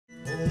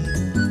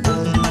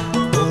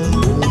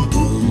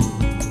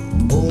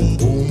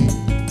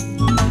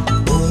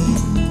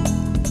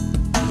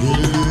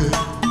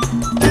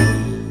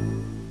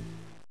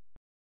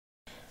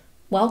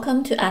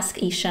Welcome to Ask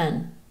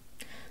Yishan.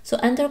 So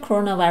under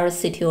coronavirus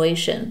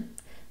situation,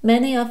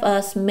 many of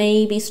us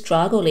may be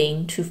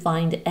struggling to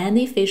find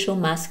any facial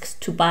masks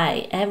to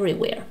buy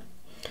everywhere.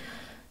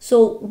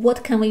 So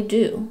what can we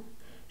do?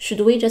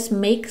 Should we just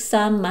make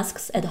some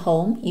masks at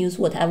home, use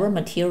whatever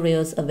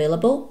materials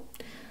available?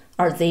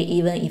 Are they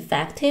even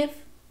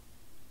effective?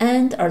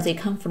 And are they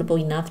comfortable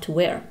enough to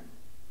wear?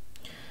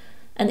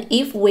 And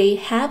if we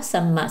have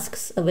some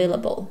masks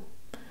available,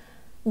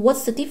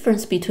 what's the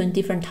difference between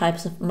different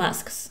types of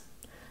masks?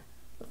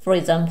 For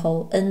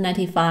example,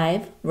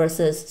 N95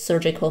 versus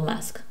surgical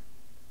mask.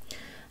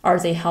 Are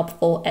they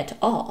helpful at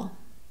all?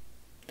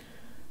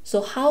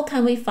 So how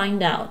can we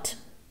find out?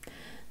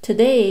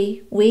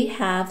 Today, we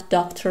have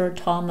Dr.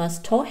 Thomas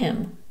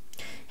Toham.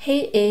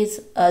 He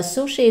is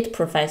Associate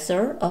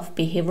Professor of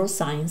Behavioral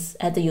Science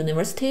at the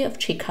University of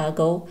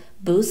Chicago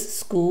Booth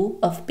School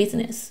of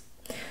Business.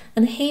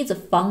 And he is the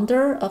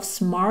founder of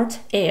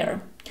Smart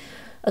Air,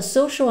 a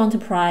social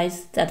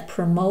enterprise that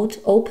promotes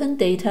open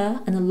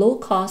data and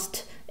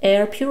low-cost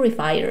air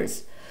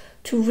purifiers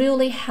to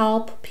really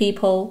help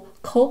people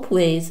cope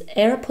with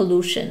air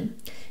pollution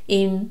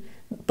in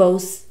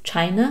both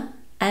China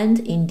and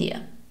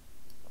India.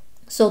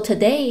 So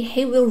today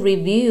he will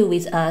review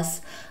with us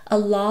a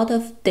lot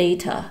of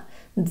data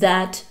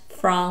that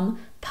from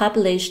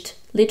published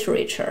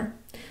literature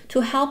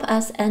to help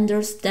us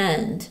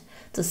understand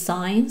the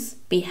science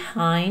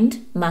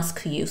behind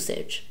mask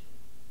usage.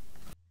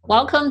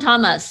 Welcome,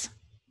 Thomas.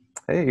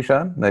 Hey,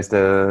 Yishan. Nice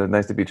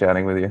to be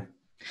chatting with you.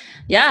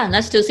 Yeah,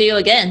 nice to see you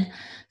again.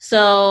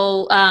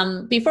 So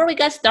before we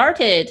get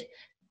started,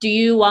 do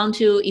you want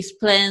to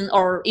explain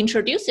or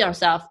introduce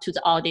yourself to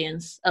the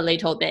audience a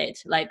little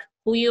bit, like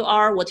who you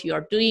are, what you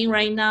are doing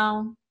right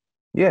now?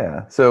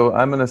 Yeah, so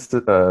I'm an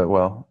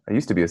I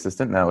used to be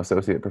assistant, now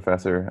associate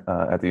professor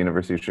at the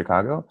University of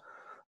Chicago.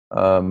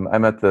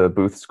 I'm at the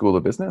Booth School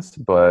of Business,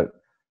 but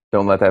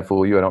don't let that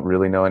fool you. I don't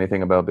really know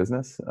anything about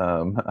business.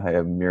 I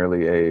am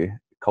merely a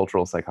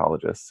cultural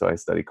psychologist, so I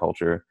study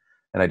culture,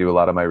 and I do a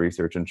lot of my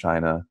research in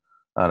China,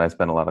 and I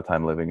spend a lot of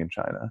time living in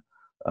China.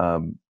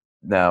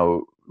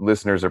 Now,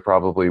 listeners are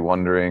probably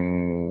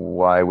wondering,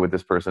 why would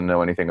this person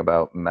know anything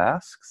about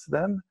masks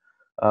then?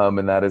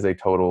 And that is a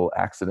total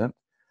accident.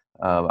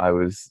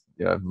 I've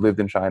lived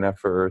in China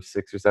for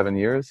 6 or 7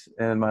 years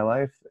in my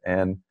life,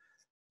 and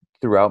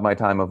throughout my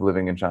time of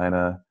living in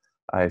China,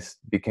 I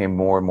became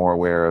more and more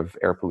aware of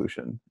air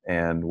pollution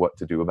and what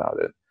to do about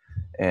it.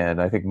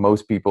 And I think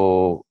most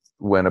people,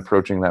 when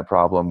approaching that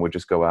problem, would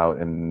just go out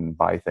and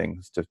buy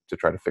things to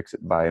try to fix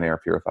it, buy an air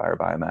purifier,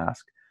 buy a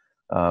mask.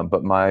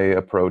 But my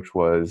approach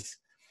was,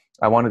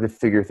 I wanted to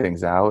figure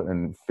things out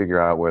and figure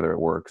out whether it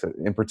works.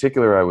 In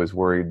particular, I was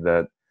worried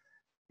that,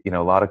 a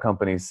lot of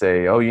companies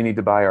say, "Oh, you need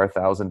to buy our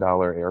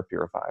 $1,000 air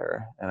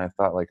purifier," and I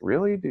thought, like,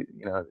 really,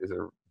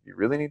 you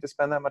really need to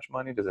spend that much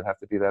money? Does it have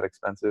to be that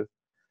expensive?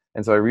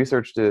 And so I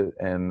researched it,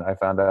 and I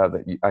found out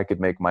that I could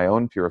make my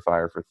own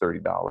purifier for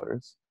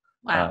 $30.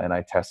 Wow. And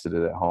I tested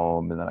it at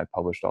home, and then I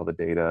published all the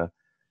data.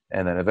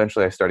 And then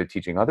eventually I started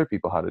teaching other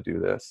people how to do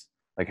this.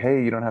 Like,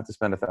 hey, you don't have to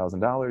spend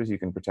 $1,000. You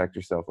can protect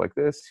yourself like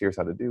this. Here's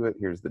how to do it.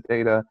 Here's the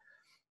data.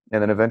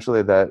 And then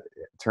eventually that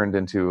turned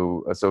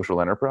into a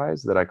social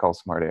enterprise that I call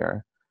Smart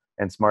Air.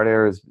 And Smart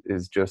Air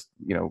is just,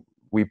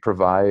 we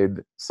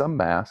provide some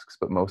masks,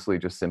 but mostly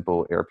just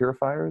simple air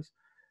purifiers.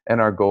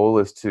 And our goal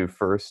is to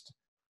first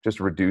just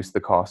reduce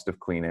the cost of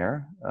clean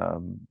air.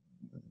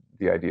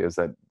 The idea is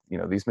that,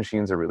 these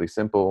machines are really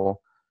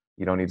simple.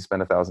 You don't need to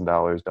spend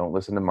 $1,000. Don't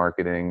listen to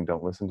marketing.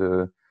 Don't listen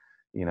to,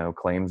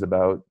 claims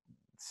about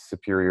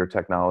superior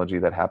technology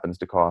that happens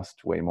to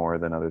cost way more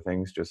than other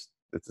things. Just,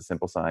 it's a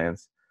simple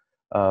science.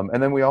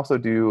 And then we also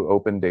do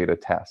open data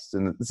tests.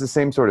 And it's the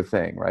same sort of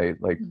thing, right?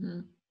 Like,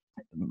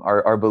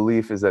 our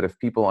belief is that if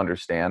people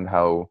understand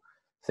how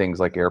things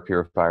like air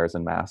purifiers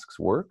and masks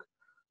work,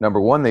 number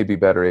one, they'd be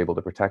better able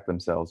to protect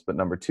themselves. But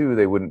number two,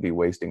 they wouldn't be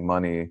wasting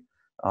money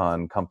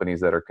on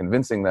companies that are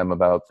convincing them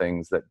about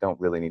things that don't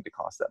really need to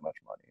cost that much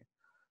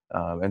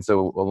money. And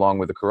so along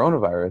with the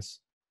coronavirus,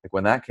 like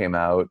when that came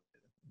out,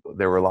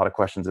 there were a lot of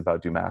questions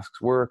about, do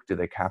masks work? Do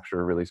they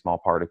capture really small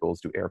particles?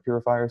 Do air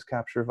purifiers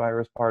capture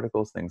virus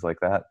particles? Things like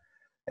that.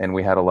 And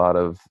we had a lot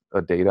of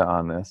data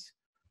on this.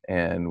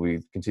 And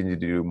we've continued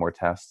to do more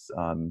tests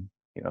on,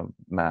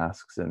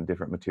 masks and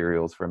different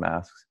materials for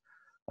masks.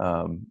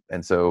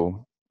 And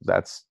so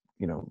that's,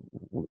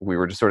 we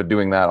were just sort of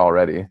doing that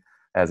already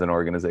as an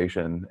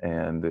organization,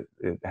 and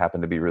it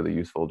happened to be really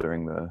useful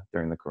during the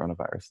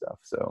coronavirus stuff.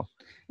 So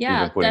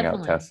yeah, we've been putting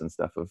definitely out tests and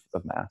stuff of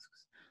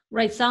masks.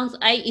 Right.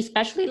 I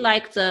especially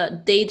like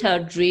the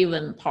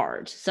data-driven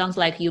part. Sounds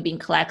like you've been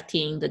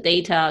collecting the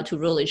data to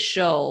really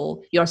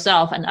show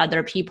yourself and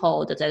other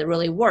people that they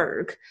really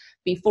work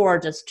before,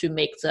 just to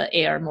make the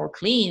air more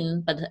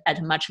clean, but at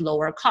a much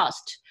lower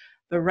cost.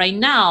 But right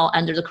now,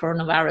 under the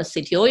coronavirus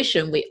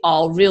situation, we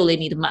all really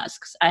need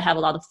masks. I have a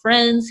lot of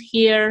friends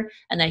here,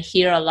 and I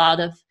hear a lot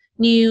of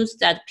news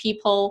that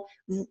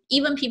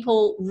even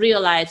people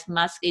realize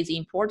mask is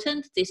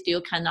important, they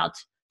still cannot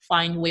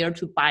find where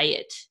to buy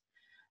it.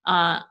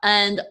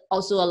 And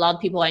also a lot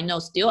of people I know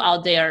still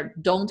out there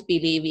don't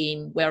believe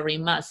in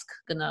wearing mask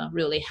gonna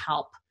really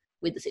help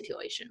with the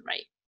situation,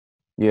 right?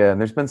 Yeah,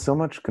 and there's been so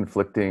much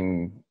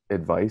conflicting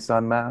advice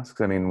on masks.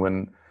 I mean,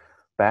 when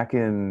back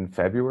in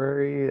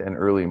February and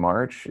early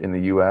March in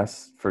the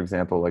US, for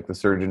example, like the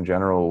Surgeon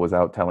General was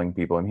out telling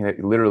people, and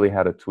he literally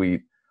had a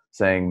tweet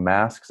saying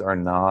masks are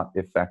not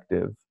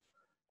effective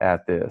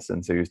at this.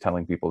 And so he was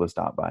telling people to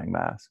stop buying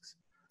masks.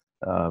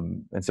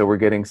 And so we're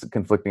getting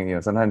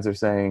conflicting, sometimes they're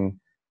saying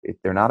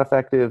they're not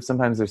effective.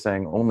 Sometimes they're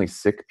saying only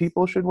sick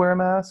people should wear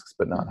masks,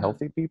 but not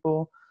healthy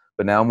people.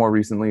 But now more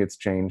recently it's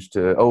changed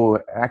to, oh,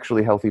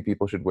 actually healthy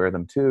people should wear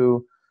them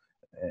too.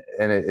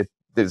 And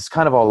it's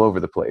kind of all over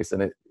the place.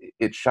 And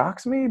it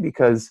shocks me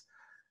because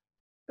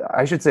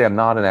I should say I'm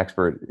not an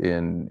expert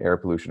in air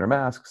pollution or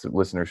masks.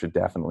 Listeners should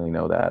definitely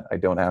know that. I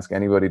don't ask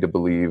anybody to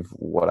believe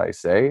what I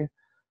say.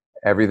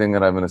 Everything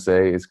that I'm going to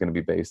say is going to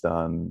be based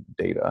on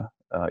data,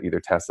 either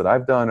tests that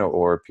I've done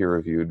or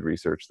peer-reviewed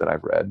research that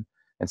I've read.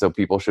 And so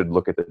people should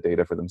look at the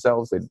data for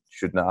themselves. They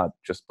should not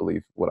just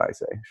believe what I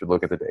say, should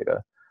look at the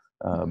data.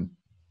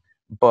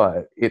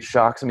 But it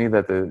shocks me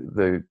that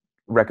the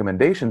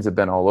recommendations have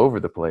been all over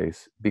the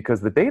place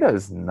because the data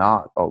is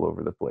not all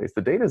over the place.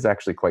 The data is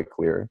actually quite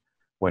clear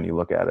when you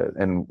look at it.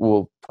 And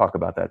we'll talk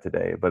about that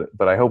today.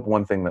 But I hope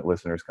one thing that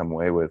listeners come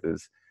away with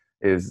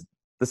is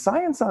the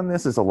science on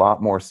this is a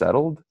lot more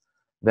settled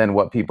than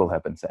what people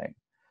have been saying.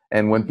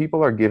 And when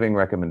people are giving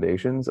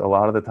recommendations, a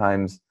lot of the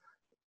times,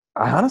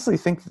 I honestly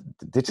think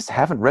they just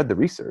haven't read the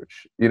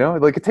research.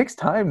 Like it takes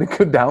time to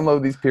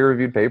download these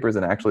peer-reviewed papers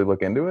and actually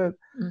look into it.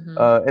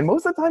 And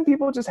most of the time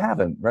people just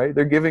haven't, right?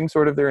 They're giving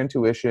sort of their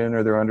intuition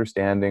or their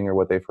understanding or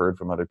what they've heard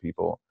from other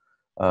people.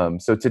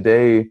 So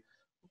today,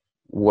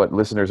 what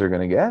listeners are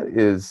going to get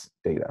is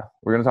data.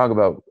 We're going to talk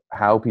about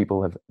how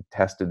people have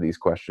tested these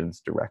questions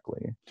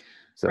directly.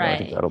 So I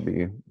think that'll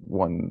be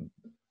one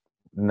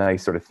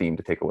nice sort of theme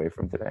to take away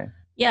from today.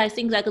 Yeah, I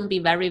think that can be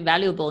very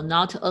valuable,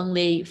 not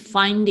only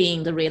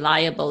finding the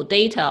reliable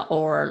data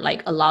or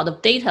like a lot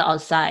of data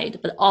outside,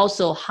 but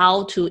also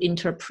how to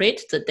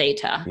interpret the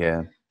data.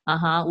 Yeah.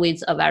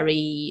 With a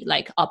very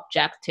like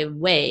objective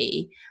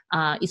way,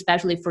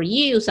 especially for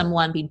you,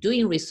 someone been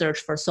doing research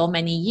for so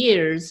many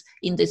years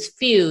in this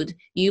field,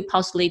 you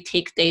possibly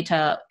take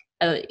data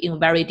in a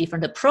very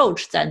different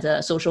approach than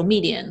the social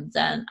media,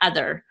 than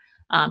other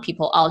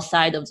people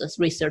outside of this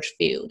research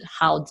field,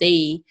 how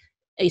they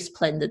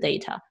explain the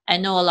data. I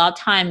know a lot of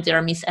times there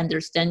are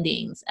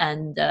misunderstandings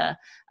and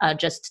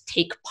just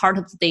take part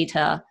of the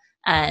data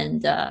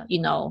and,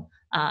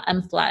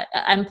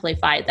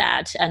 amplify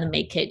that and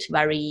make it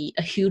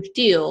a huge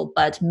deal,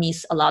 but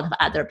miss a lot of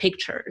other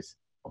pictures.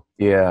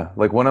 Yeah,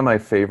 like one of my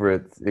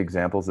favorite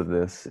examples of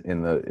this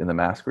in the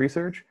mask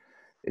research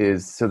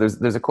is, so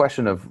there's a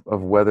question of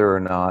whether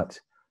or not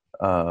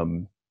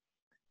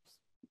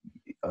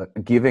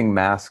giving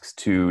masks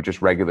to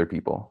just regular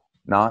people,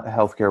 not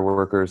healthcare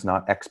workers,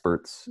 not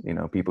experts,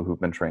 people who've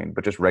been trained,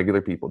 but just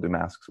regular people, do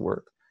masks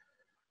work?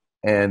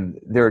 And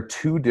there are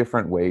two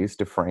different ways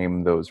to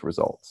frame those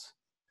results.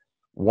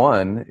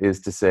 One is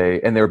to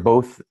say, and they're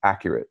both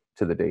accurate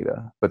to the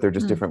data, but they're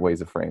just different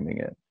ways of framing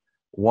it.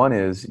 One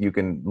is you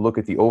can look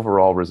at the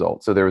overall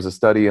result. So there was a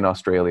study in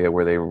Australia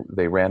where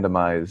they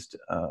randomized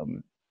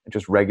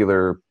just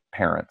regular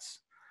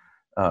parents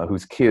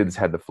whose kids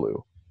had the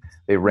flu.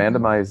 They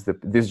randomized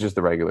this is just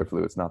the regular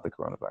flu. It's not the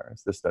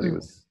coronavirus. This study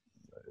was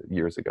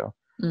years ago.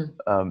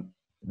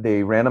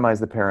 They randomized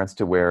the parents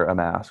to wear a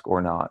mask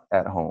or not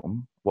at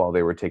home while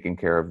they were taking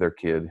care of their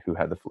kid who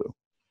had the flu.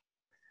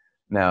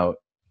 Now,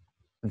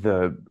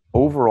 the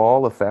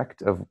overall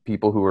effect of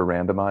people who were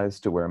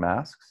randomized to wear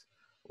masks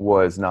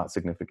was not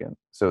significant.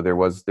 So there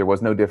was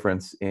no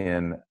difference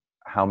in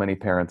how many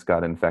parents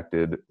got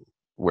infected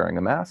wearing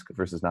a mask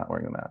versus not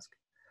wearing a mask.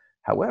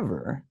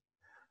 However,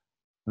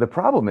 the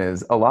problem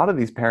is a lot of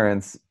these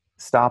parents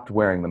stopped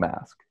wearing the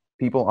mask.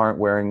 People aren't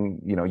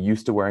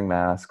used to wearing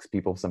masks.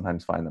 People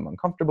sometimes find them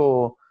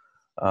uncomfortable.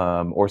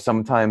 Or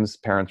sometimes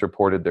parents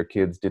reported their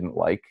kids didn't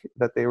like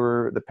that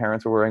the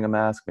parents were wearing a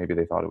mask. Maybe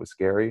they thought it was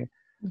scary.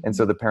 And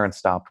so the parents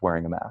stopped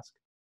wearing a mask,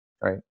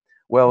 right?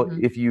 Well,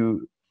 if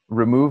you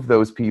remove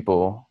those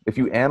people, if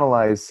you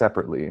analyze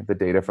separately the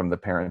data from the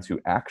parents who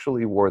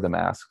actually wore the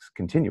masks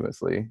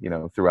continuously,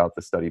 throughout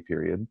the study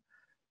period,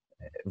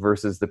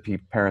 versus the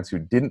parents who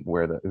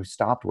who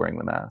stopped wearing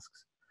the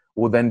masks,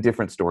 well, then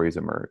different stories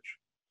emerge.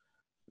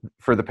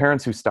 For the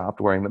parents who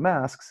stopped wearing the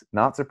masks,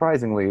 not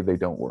surprisingly, they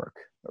don't work,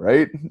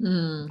 right?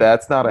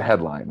 That's not a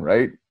headline,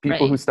 right?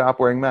 People who stop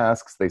wearing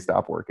masks, they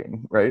stop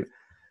working, right?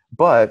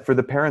 But for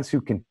the parents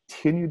who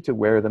continued to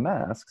wear the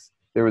masks,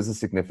 there was a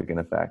significant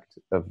effect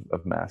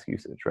of mask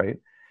usage, right?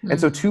 And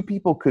so two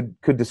people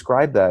could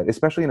describe that,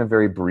 especially in a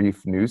very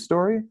brief news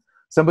story.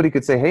 Somebody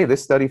could say, hey,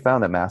 this study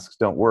found that masks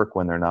don't work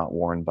when they're not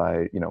worn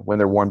by, when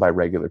they're worn by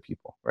regular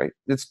people, right?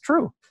 It's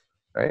true,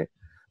 right?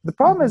 The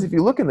problem is if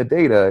you look in the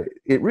data,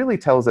 it really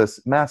tells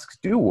us masks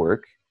do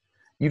work.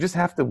 You just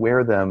have to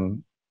wear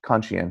them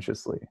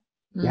conscientiously.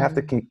 You have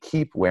to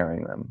keep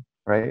wearing them,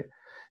 right?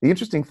 the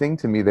interesting thing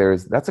to me there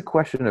is that's a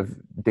question of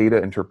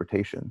data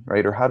interpretation,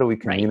 right? Or how do we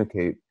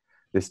communicate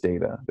this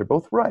data? They're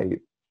both right,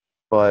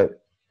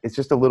 but it's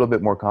just a little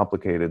bit more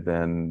complicated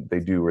than they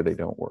do or they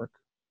don't work.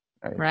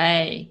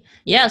 Right.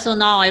 Yeah. So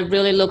now I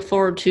really look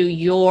forward to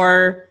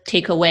your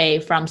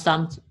takeaway from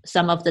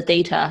some of the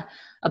data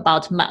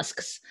about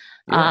masks.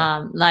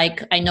 Yeah.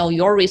 Like I know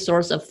your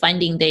resource of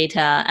finding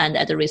data, and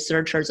as a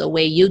researcher, the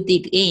way you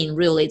dig in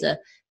really the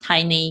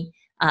tiny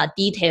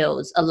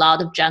details. A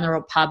lot of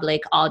general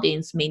public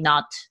audience may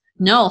not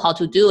know how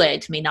to do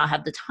it, may not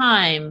have the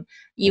time.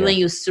 Even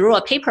you throw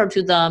a paper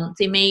to them,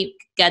 they may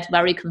get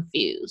very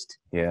confused.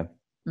 Yeah.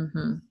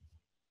 Mm-hmm.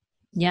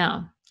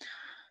 Yeah.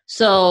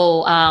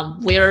 So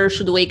where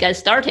should we get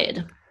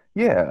started?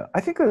 Yeah,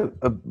 I think a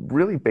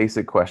really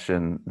basic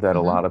question that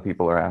a lot of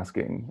people are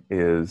asking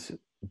is,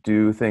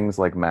 do things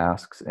like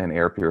masks and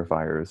air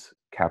purifiers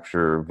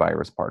capture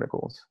virus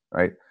particles,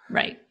 right?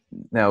 Right.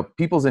 Now,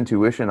 people's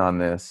intuition on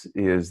this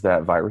is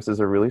that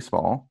viruses are really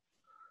small,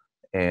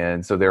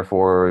 and so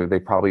therefore they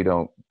probably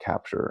don't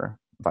capture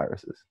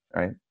viruses,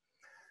 right?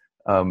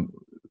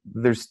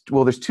 There's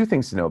two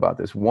things to know about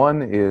this.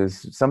 One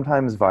is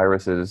oftentimes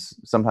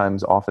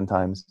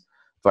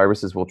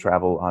viruses will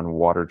travel on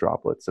water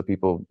droplets. So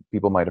people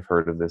might have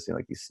heard of this,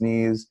 like you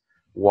sneeze,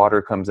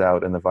 water comes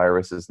out, and the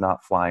virus is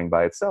not flying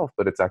by itself,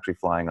 but it's actually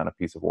flying on a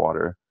piece of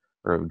water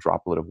or a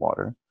droplet of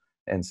water.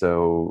 And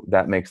so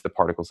that makes the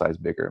particle size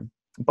bigger.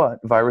 But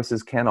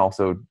viruses can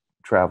also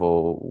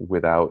travel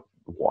without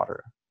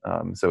water.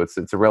 So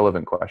it's a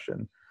relevant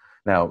question.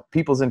 Now,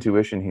 people's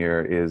intuition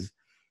here is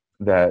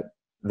that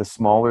the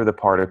smaller the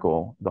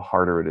particle, the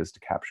harder it is to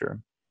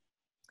capture.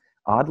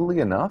 Oddly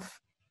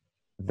enough,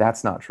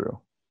 that's not true.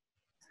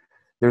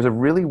 There's a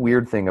really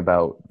weird thing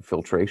about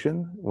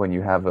filtration. When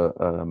you have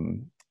a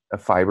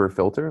fiber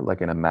filter,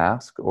 like in a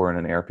mask or in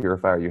an air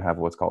purifier, you have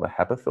what's called a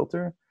HEPA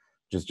filter,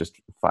 which is just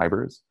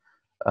fibers.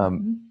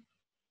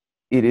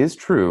 It is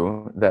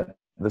true that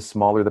the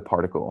smaller the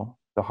particle,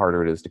 the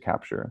harder it is to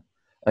capture,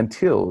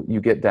 until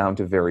you get down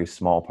to very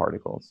small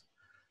particles.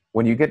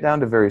 When you get down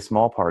to very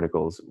small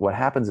particles, what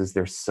happens is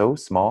they're so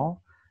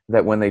small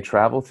that when they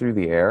travel through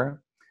the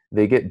air,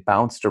 they get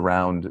bounced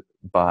around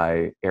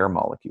by air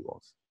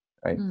molecules,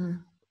 right?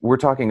 We're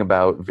talking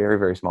about very,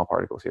 very small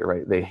particles here,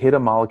 right? They hit a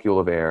molecule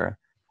of air,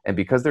 and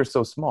because they're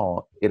so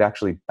small, it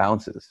actually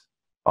bounces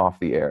off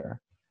the air.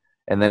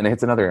 And then it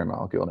hits another air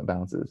molecule and it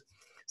bounces.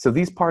 So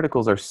these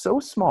particles are so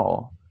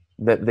small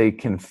that they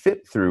can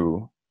fit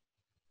through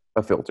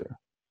a filter,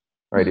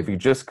 right? If you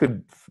just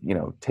could,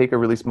 take a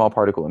really small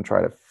particle and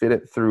try to fit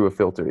it through a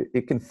filter,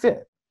 it can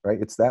fit, right?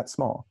 It's that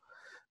small.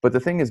 But the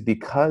thing is,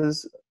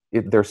 because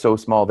they're so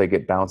small, they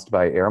get bounced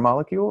by air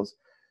molecules,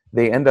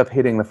 they end up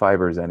hitting the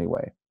fibers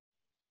anyway,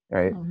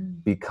 right?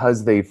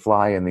 Because they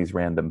fly in these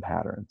random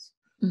patterns,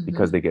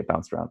 because they get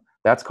bounced around.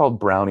 That's called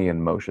Brownian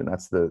motion.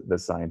 That's the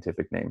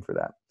scientific name for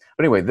that.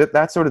 But anyway,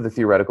 that's sort of the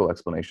theoretical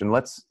explanation.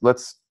 Let's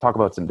talk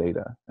about some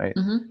data, right?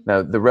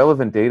 Now, the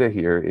relevant data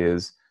here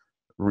is,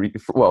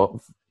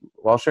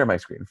 I'll share my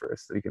screen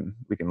first. So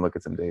we can look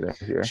at some data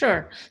here.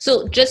 Sure.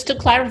 So just to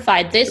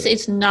clarify, this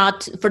is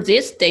not, for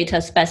this data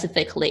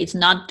specifically, it's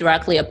not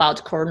directly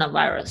about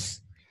coronavirus.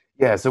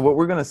 Yeah, so what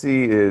we're going to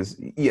see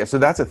is, so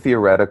that's a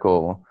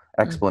theoretical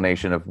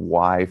explanation of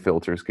why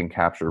filters can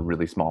capture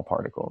really small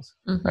particles,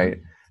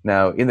 right?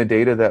 Now, in the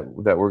data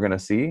that we're going to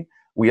see,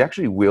 we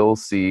actually will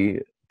see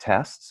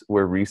tests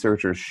where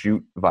researchers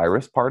shoot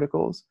virus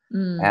particles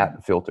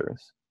at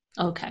filters.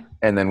 Okay.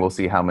 And then we'll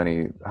see how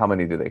many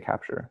do they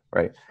capture,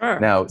 right? Sure.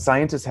 Now,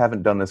 scientists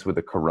haven't done this with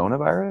the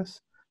coronavirus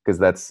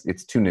because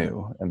it's too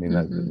new. I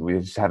mean, we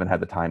just haven't had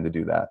the time to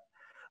do that.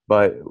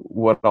 But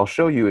what I'll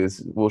show you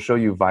is we'll show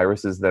you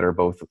viruses that are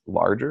both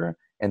larger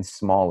and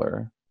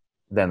smaller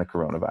than the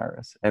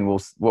coronavirus. And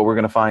what we're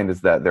going to find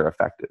is that they're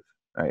effective,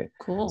 right?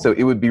 Cool. So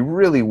it would be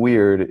really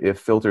weird if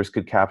filters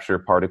could capture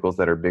particles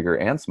that are bigger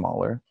and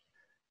smaller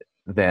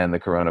than the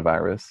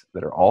coronavirus,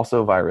 that are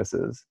also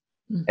viruses,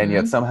 and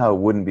yet somehow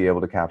wouldn't be able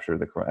to capture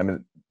the corona. I mean,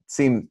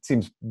 it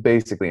seems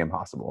basically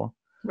impossible,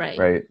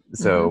 right?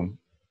 So,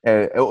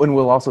 and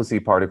we'll also see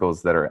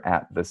particles that are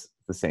at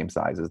the same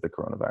size as the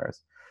coronavirus.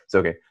 So,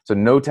 okay, so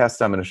no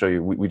tests I'm going to show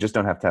you. We just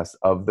don't have tests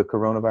of the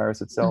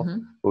coronavirus itself,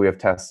 but we have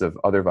tests of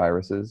other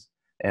viruses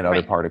and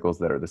other particles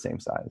that are the same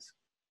size.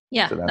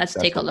 Yeah, so let's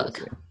take a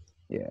look.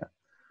 Yeah.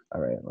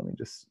 All right, let me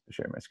just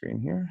share my screen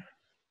here.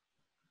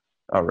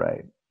 All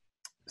right,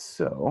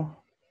 so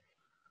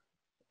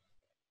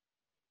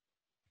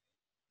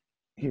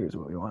here's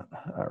what we want.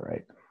 All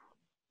right.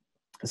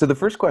 So the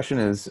first question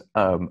is,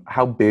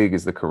 how big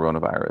is the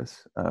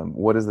coronavirus?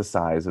 What is the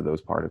size of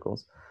those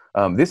particles?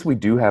 This we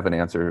do have an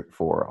answer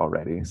for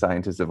already.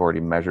 Scientists have already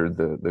measured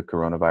the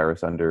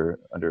coronavirus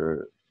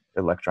under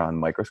electron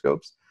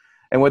microscopes.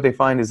 And what they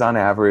find is, on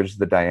average,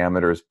 the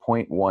diameter is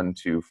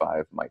 0.125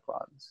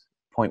 microns.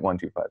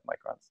 0.125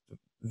 microns,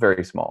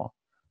 very small,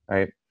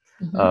 right?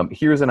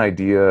 Here's an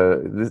idea.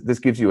 This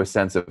gives you a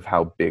sense of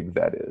how big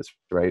that is,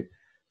 right?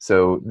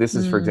 So this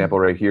is, for example,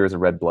 right here is a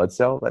red blood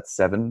cell. That's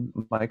 7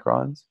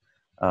 microns.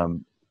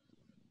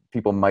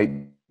 People might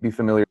be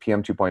familiar with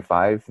PM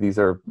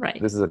 2.5.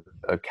 Right. This is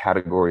a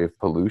category of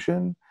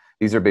pollution.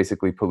 These are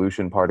basically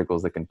pollution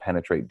particles that can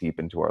penetrate deep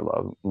into our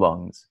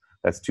lungs.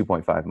 That's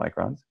 2.5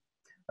 microns.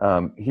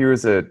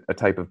 Here's a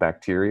type of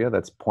bacteria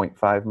that's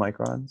 0.5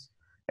 microns,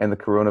 and the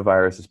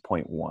coronavirus is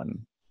 0.1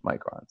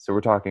 microns. So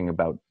we're talking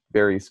about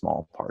very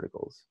small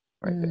particles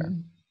right there.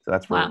 So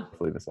that's Wow.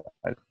 roughly the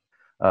size.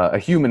 A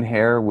human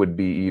hair would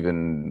be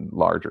even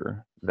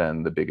larger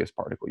than the biggest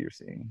particle you're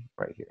seeing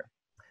right here.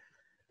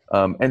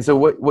 And so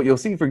what you'll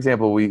see, for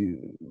example,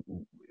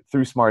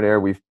 through Smart Air,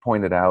 we've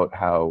pointed out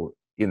how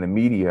in the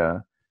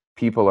media,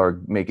 people are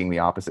making the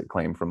opposite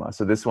claim from us.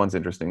 So this one's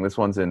interesting. This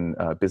one's in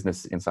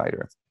Business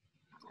Insider.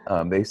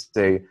 They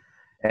say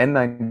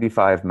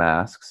N95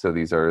 masks, so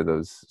these are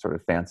those sort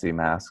of fancy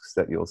masks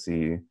that you'll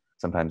see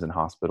sometimes in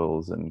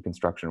hospitals and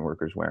construction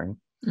workers wearing.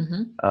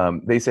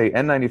 They say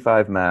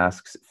N95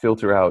 masks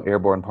filter out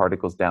airborne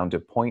particles down to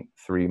 0.3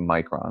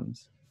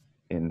 microns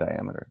in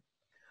diameter.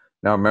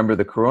 Now remember,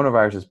 the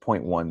coronavirus is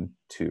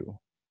 0.12.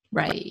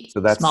 Right. So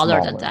that's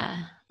smaller smaller. than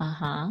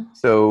that.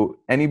 So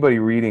anybody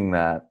reading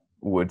that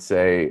would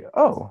say,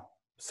 oh,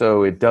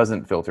 so it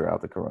doesn't filter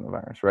out the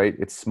coronavirus, right?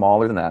 It's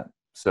smaller than that,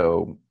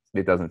 so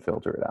it doesn't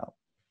filter it out.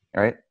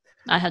 All right?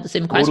 I had the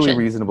same question. Totally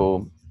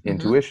reasonable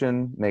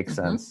intuition, makes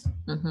sense.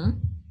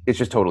 It's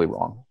just totally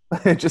wrong.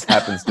 It just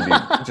happens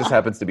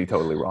to be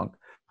totally wrong,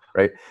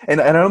 right? And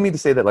I don't mean to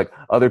say that like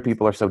other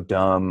people are so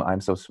dumb,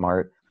 I'm so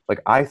smart.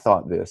 Like I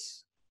thought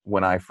this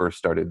when I first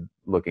started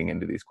looking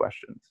into these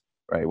questions,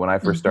 right? When I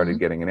first started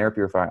getting an air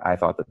purifier, I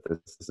thought that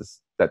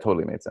that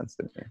totally made sense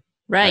to me.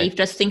 Right. If you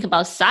just think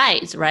about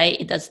size, right?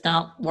 It does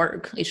not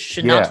work. It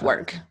should not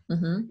work.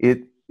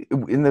 And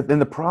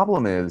the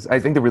problem is, I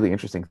think the really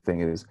interesting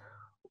thing is,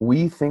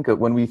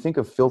 when we think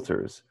of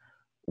filters,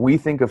 we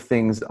think of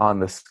things on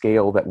the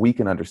scale that we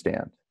can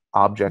understand,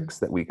 objects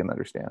that we can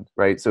understand,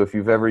 right? So if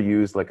you've ever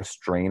used like a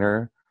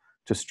strainer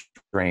to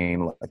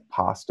strain like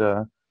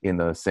pasta in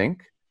the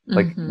sink,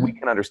 like we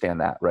can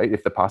understand that, right?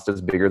 If the pasta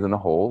is bigger than the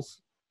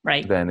holes,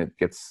 right, then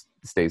it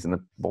stays in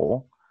the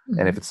bowl.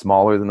 And if it's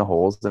smaller than the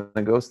holes, then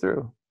it goes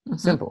through.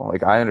 Simple.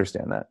 Like I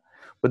understand that.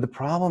 But the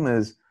problem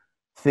is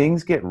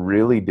things get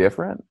really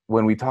different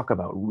when we talk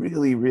about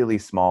really, really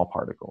small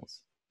particles.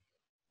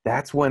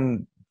 That's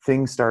when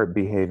things start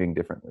behaving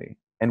differently.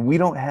 And we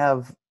don't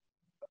have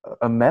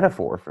a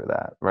metaphor for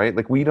that, right?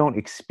 Like we don't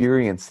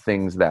experience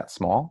things that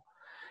small.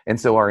 And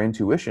so our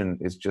intuition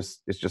is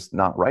just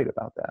not right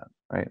about that,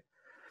 right?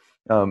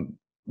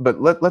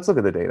 But let's look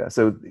at the data.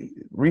 So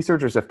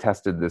researchers have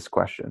tested this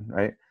question,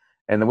 right?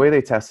 And the way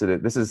they tested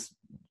it, this is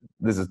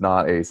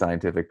not a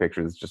scientific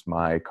picture. It's just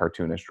my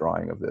cartoonish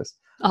drawing of this.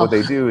 What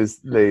they do is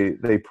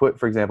they put,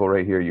 for example,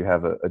 right here, you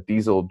have a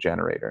diesel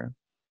generator,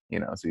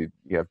 so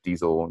you have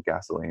diesel and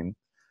gasoline,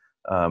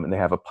 and they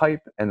have a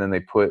pipe, and then they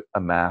put a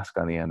mask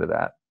on the end of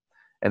that.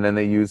 And then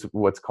they use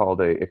what's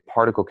called a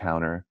particle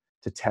counter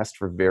to test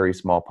for very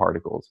small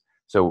particles.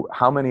 So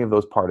how many of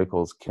those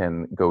particles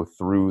can go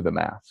through the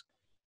mask,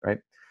 right?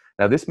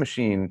 Now this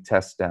machine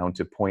tests down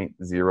to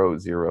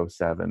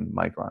 0.007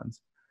 microns.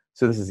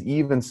 So this is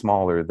even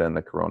smaller than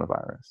the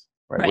coronavirus,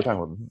 right? We're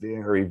talking about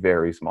very,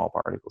 very small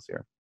particles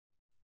here.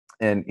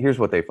 And here's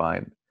what they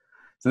find.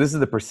 So this is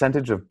the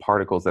percentage of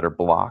particles that are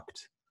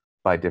blocked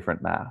by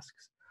different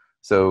masks.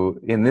 So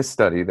in this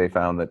study, they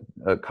found that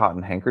a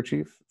cotton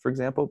handkerchief, for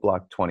example,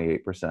 blocked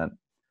 28%.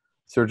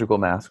 Surgical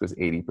mask was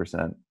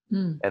 80%.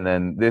 And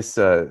then this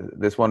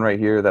one right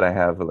here that I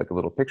have like a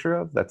little picture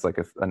of, that's like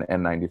an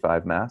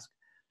N95 mask,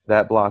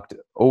 that blocked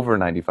over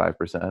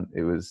 95%.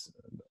 It was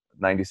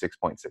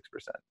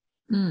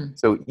 96.6%.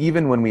 So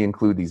even when we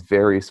include these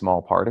very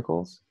small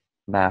particles,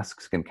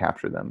 masks can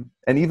capture them.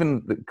 And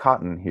even the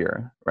cotton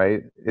here,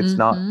 right? It's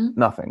not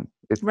nothing.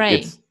 It's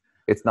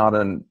not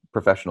a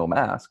professional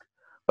mask,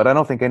 but I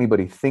don't think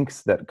anybody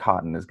thinks that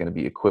cotton is going to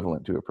be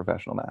equivalent to a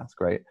professional mask,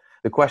 right?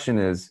 The question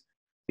is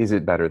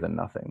it better than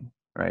nothing,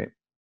 right?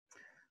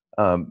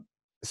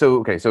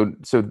 So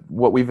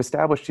what we've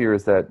established here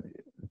is that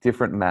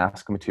different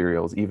mask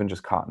materials, even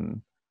just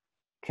cotton,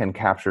 can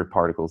capture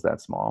particles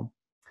that small.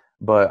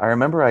 But I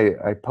remember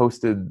I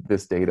posted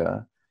this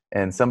data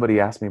and somebody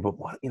asked me, but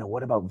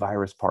what about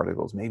virus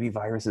particles? Maybe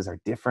viruses are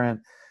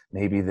different.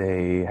 Maybe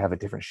they have a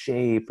different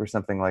shape or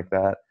something like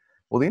that.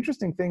 Well, the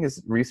interesting thing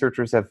is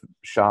researchers have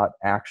shot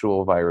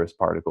actual virus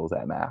particles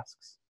at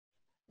masks.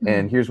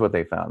 And here's what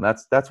they found.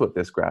 That's what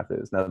this graph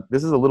is. Now,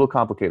 this is a little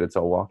complicated, so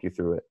I'll walk you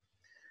through it.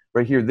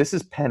 Right here, this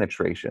is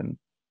penetration.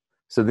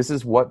 So this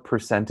is what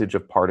percentage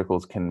of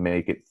particles can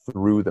make it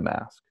through the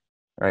mask,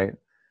 right?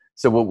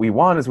 So what we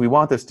want is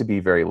this to be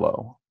very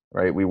low,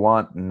 right? We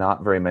want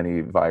not very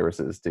many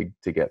viruses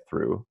to get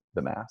through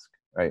the mask,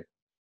 right?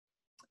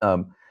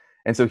 And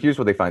so here's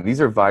what they find. These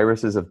are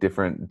viruses of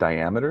different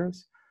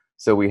diameters.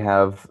 So we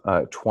have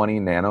 20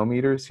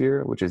 nanometers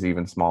here, which is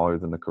even smaller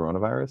than the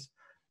coronavirus.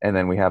 And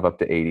then we have up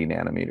to 80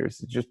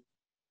 nanometers. Just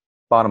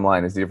bottom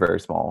line is these are very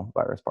small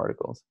virus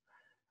particles.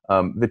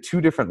 The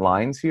two different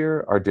lines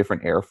here are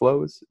different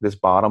airflows. This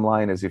bottom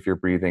line is if you're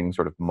breathing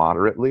sort of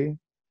moderately.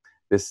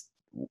 This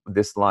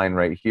this line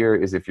right here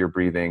is if you're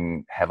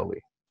breathing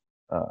heavily.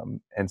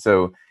 And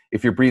so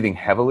if you're breathing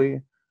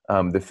heavily,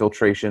 the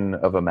filtration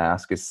of a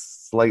mask is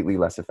slightly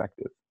less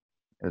effective,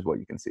 is what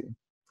you can see.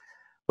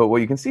 But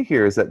what you can see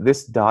here is that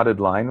this dotted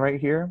line right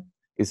here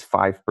is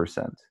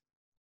 5%.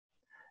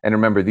 And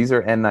remember, these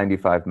are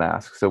N95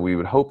 masks, so we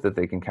would hope that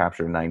they can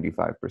capture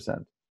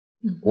 95%.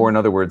 Mm-hmm. Or in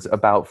other words,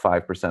 about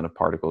 5% of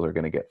particles are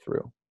going to get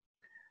through.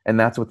 And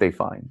that's what they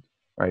find,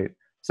 right?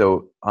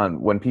 So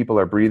when people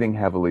are breathing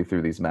heavily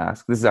through these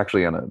masks, this is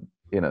actually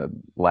in a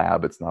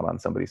lab, it's not on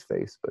somebody's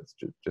face, but it's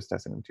just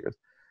testing materials.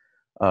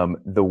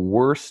 The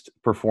worst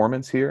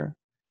performance here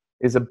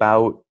is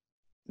about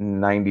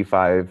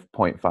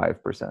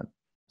 95.5%.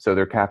 So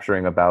they're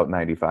capturing about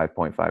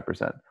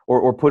 95.5%.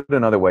 Or put it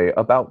another way,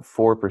 about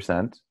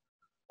 4%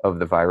 of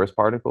the virus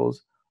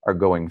particles are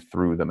going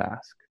through the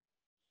mask.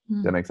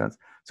 Does that make sense?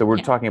 So we're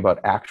talking about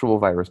actual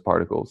virus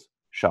particles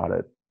shot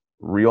at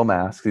real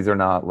masks. These are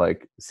not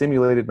like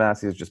simulated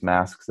masks. These are just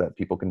masks that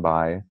people can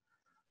buy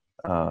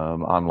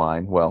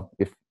online. Well,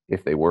 if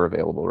they were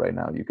available right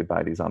now, you could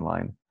buy these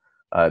online.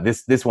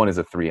 This one is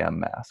a 3M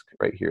mask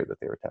right here that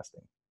they were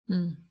testing.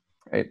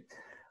 Right?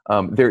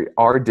 There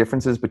are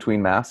differences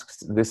between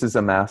masks. This is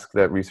a mask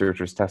that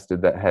researchers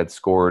tested that had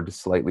scored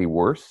slightly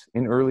worse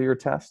in earlier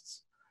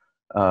tests.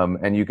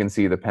 And you can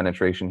see the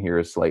penetration here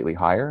is slightly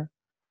higher.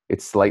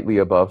 It's slightly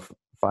above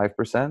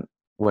 5%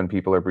 when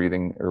people are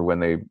breathing or when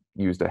they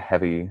used a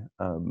heavy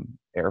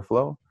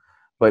airflow,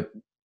 but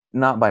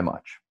not by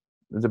much.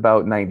 It's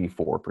about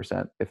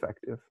 94%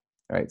 effective.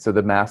 Right? So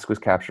the mask was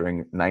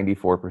capturing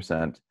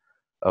 94%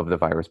 of the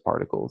virus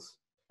particles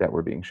that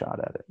were being shot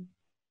at it.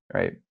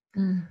 Right?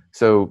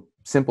 So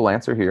simple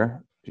answer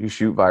here, you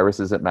shoot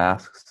viruses at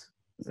masks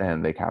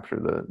and they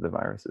capture the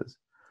viruses.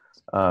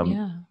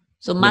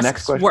 So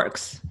masks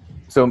works.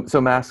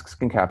 So masks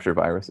can capture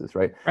viruses,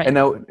 right? And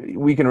now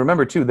we can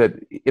remember too that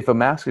if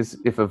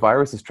a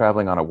virus is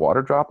traveling on a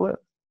water droplet,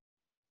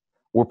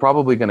 we're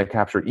probably going to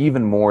capture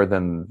even more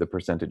than the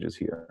percentages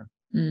here,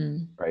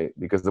 right?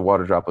 Because the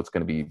water droplet's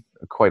going to be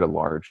quite a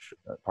large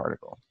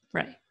particle.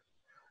 Right.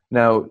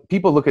 Now,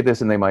 people look at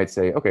this and they might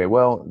say, okay,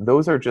 well,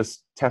 those are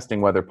just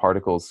testing whether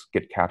particles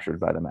get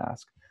captured by the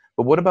mask.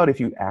 But what about if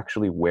you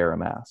actually wear a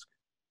mask,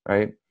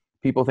 right?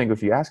 People think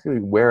if you actually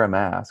wear a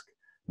mask,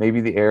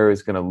 maybe the air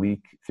is going to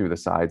leak through the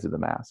sides of the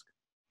mask,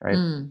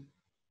 right?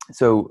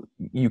 So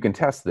you can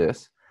test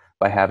this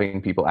by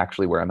having people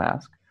actually wear a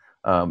mask.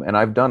 And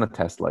I've done a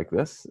test like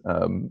this.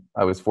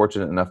 I was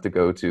fortunate enough to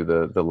go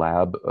to the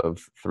lab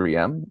of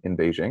 3M in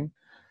Beijing.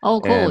 Oh,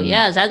 cool. And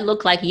yeah, that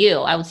looked like you.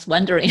 I was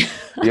wondering.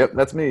 Yep,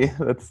 that's me.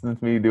 That's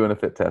me doing a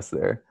fit test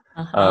there.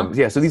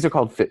 So these are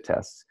called fit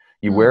tests.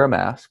 You wear a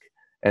mask,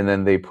 and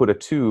then they put a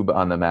tube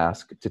on the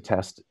mask to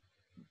test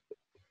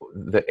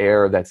the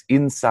air that's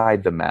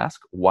inside the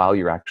mask while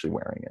you're actually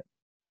wearing it,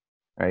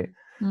 right?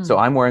 So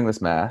I'm wearing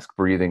this mask,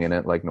 breathing in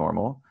it like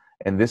normal,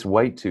 and this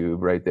white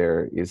tube right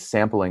there is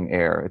sampling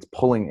air. It's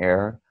pulling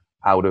air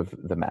out of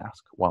the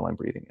mask while I'm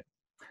breathing it.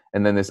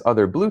 And then this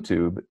other blue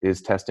tube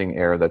is testing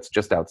air that's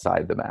just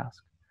outside the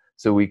mask.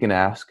 So we can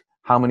ask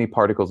how many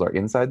particles are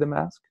inside the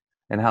mask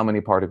and how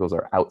many particles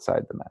are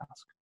outside the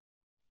mask,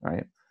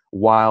 right?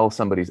 While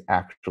somebody's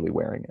actually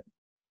wearing it,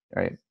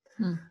 right?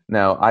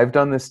 Now, I've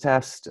done this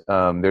test.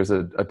 There's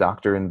a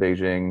doctor in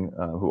Beijing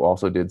who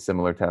also did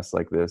similar tests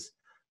like this.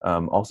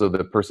 Also,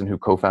 the person who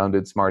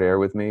co-founded Smart Air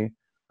with me,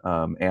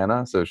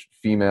 Anna, so she's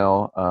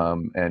female,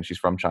 and she's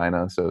from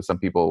China. So some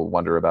people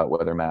wonder about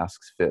whether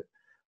masks fit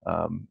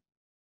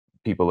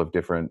people of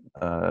different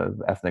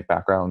ethnic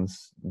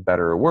backgrounds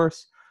better or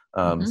worse.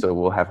 So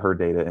we'll have her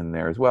data in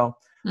there as well.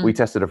 We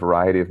tested a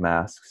variety of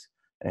masks,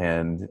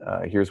 and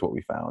here's what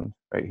we found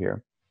right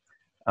here.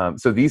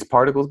 So these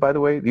particles, by the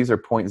way, these are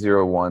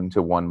 0.01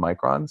 to 1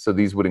 micron. So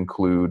these would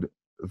include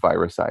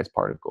virus-sized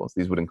particles.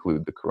 These would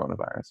include the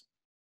coronavirus.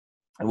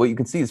 And what you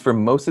can see is for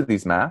most of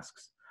these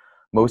masks,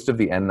 most of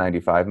the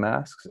N95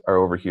 masks are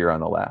over here on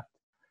the left.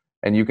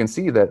 And you can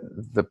see that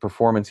the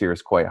performance here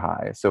is quite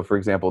high. So for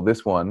example,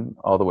 this one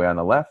all the way on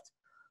the left,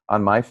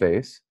 on my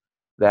face,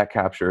 that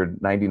captured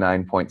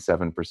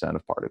 99.7%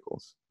 of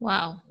particles.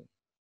 Wow.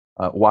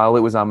 While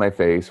it was on my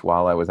face,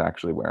 while I was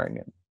actually wearing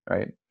it,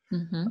 right?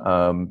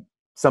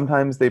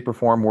 Sometimes they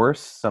perform worse,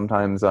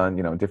 sometimes on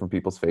different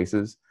people's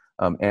faces.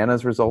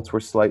 Anna's results were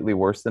slightly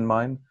worse than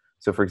mine.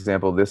 So for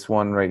example, this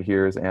one right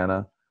here is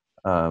Anna.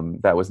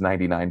 That was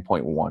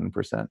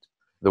 99.1%.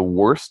 The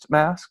worst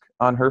mask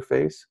on her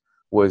face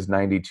was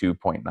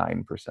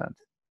 92.9%,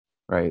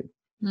 right?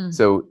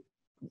 So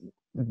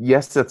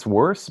yes, that's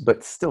worse,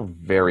 but still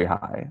very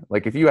high.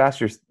 Like if you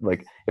ask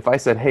if I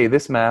said, hey,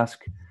 this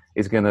mask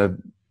is going to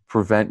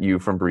prevent you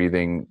from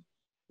breathing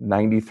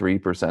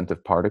 93%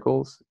 of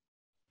particles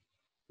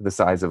the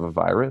size of a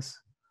virus,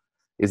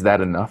 is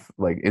that enough?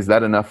 Is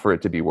that enough for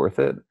it to be worth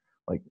it?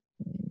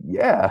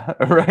 Yeah,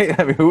 right?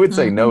 I mean, who would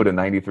say no to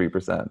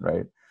 93%,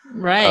 right?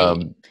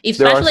 Right.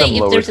 Especially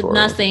if there's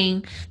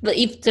nothing, but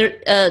if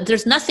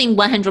there's nothing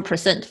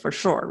 100% for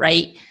sure,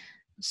 right?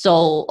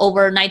 So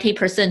over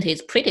 90%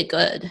 is pretty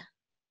good.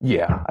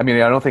 Yeah, I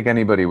mean, I don't think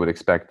anybody would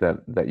expect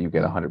that you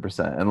get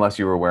 100% unless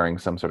you were wearing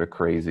some sort of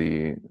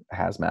crazy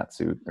hazmat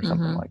suit or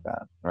something like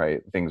that,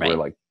 right? Things were Right.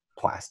 like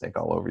plastic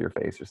all over your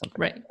face or something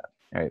like Right.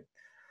 that,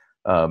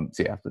 right?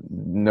 So yeah,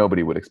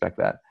 nobody would expect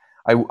that.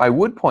 I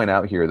would point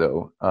out here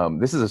though,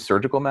 this is a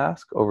surgical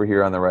mask over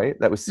here on the right.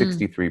 That was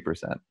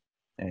 63%.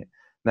 Right?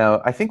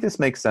 Now, I think this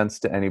makes sense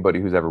to anybody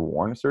who's ever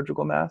worn a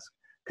surgical mask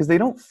because they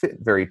don't fit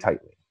very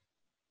tightly,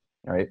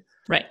 right?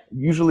 Right.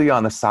 Usually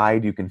on the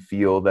side, you can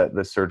feel that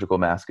the surgical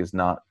mask is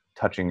not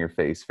touching your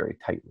face very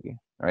tightly,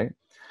 right?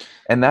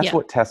 And that's Yeah.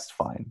 what tests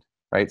find,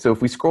 right? So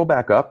if we scroll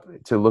back up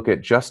to look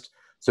at just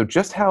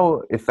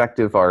how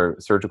effective are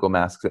surgical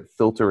masks at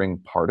filtering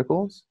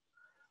particles,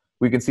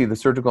 we can see the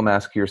surgical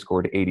mask here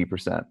scored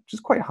 80%, which is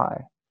quite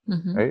high,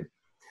 right?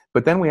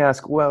 But then we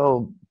ask,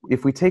 well,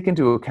 if we take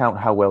into account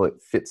how well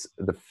it fits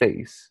the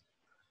face,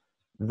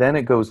 then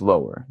it goes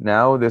lower.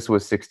 Now this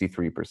was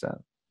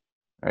 63%,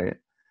 right?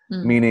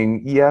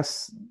 Meaning,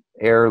 yes,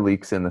 air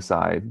leaks in the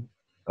side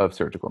of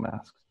surgical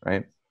masks,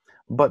 right?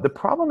 But the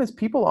problem is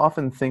people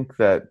often think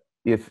that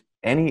if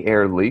any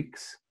air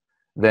leaks,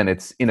 then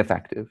it's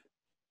ineffective,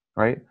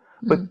 right?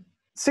 But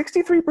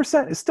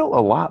 63% is still a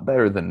lot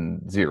better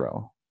than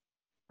 0,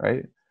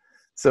 right?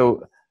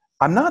 So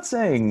I'm not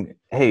saying,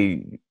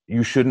 hey,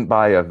 you shouldn't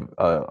buy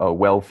a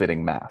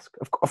well-fitting mask.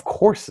 Of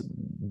course,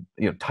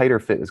 tighter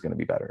fit is going to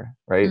be better,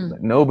 right?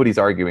 Nobody's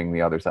arguing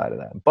the other side of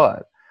that.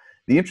 But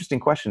the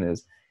interesting question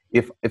is,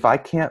 if I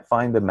can't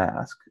find a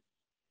mask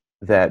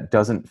that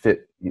doesn't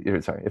fit,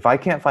 if I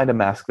can't find a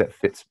mask that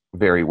fits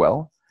very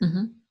well,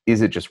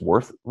 is it just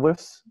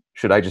worthless?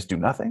 Should I just do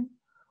nothing?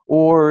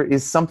 Or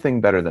is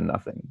something better than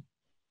nothing?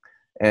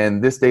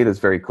 And this data is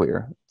very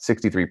clear.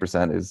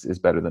 63% is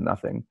better than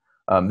nothing.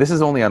 This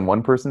is only on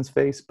one person's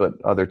face, but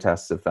other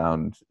tests have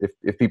found,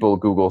 if people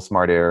Google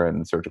smart air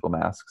and surgical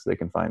masks, they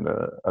can find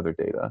other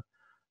data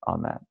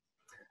on that.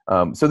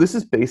 So this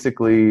is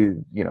basically,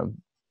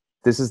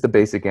 this is the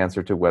basic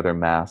answer to whether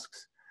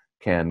masks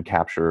can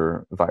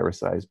capture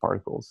virus-sized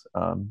particles.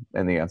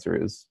 And the answer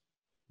is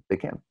they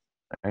can,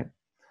 right?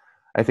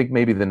 I think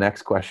maybe the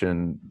next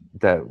question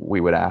that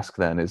we would ask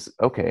then is,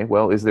 okay,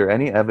 well, is there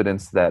any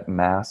evidence that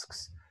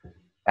masks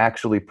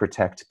actually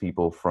protect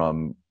people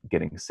from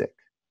getting sick,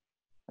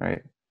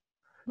 right?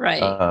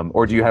 Right.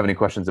 Or do you have any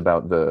questions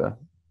about the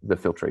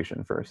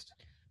filtration first?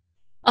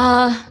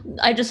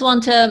 I just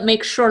want to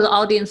make sure the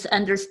audience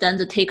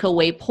understands the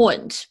takeaway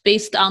point.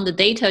 Based on the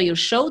data you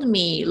showed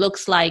me,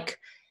 looks like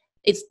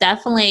it's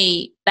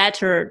definitely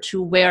better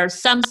to wear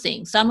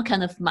something, some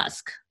kind of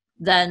mask,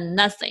 than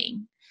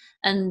nothing.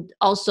 And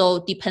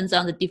also depends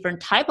on the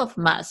different type of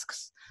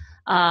masks.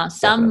 Some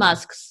Definitely.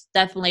 masks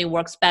definitely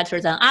works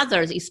better than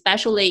others,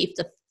 especially if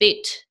the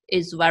fit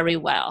is very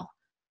well.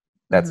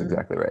 That's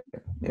exactly right.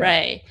 Yeah.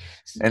 Right.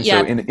 And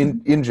so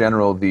in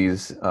general,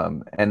 these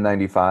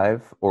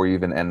N95 or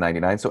even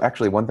N99. So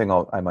actually, one thing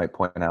I might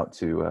point out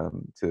to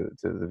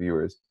the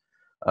viewers,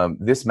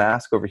 this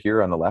mask over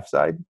here on the left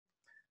side,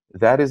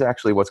 that is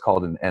actually what's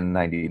called an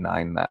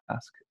N99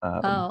 mask.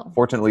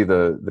 Fortunately,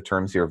 the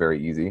terms here are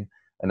very easy.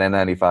 An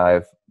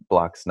N95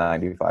 blocks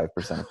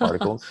 95% of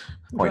particles,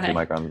 0.2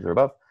 microns or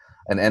above.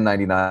 An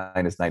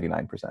N99 is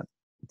 99%.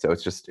 So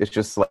it's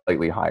just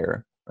slightly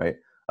higher, right?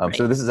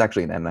 So this is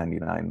actually an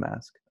N99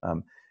 mask.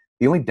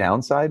 The only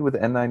downside with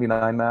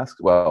N99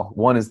 masks, well,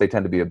 one is they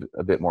tend to be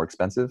a bit more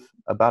expensive,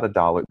 about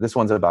 $1. This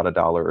one's about $1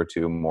 or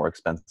 $2 more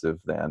expensive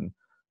than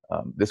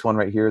this one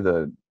right here,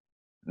 the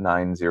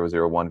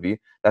 9001V.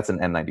 That's an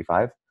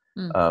N95.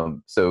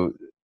 So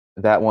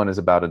that one is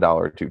about $1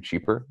 or $2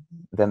 cheaper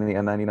than the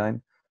N99.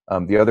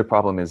 The other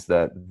problem is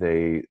that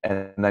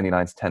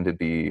N99s tend to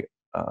be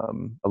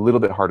a little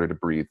bit harder to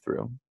breathe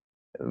through,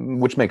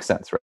 which makes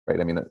sense, right?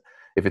 I mean,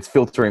 if it's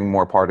filtering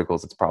more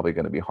particles, it's probably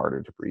going to be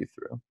harder to breathe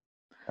through,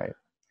 right?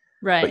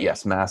 Right. But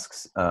yes,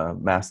 masks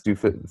do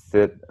fit.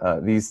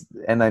 These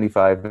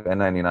N95,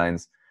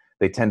 N99s,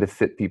 they tend to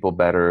fit people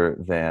better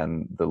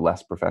than the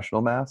less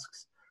professional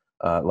masks,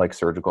 like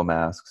surgical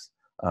masks.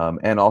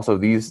 And also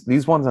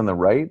these ones on the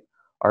right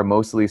are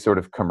mostly sort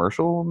of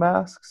commercial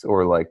masks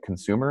or like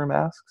consumer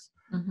masks.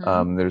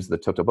 There's the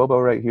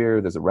Totobobo right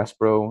here. There's a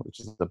Respro, which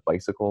is the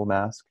bicycle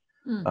mask.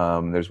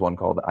 There's one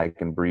called I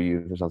Can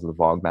Breathe. There's also the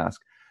Vogue mask.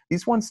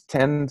 These ones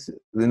tend,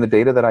 in the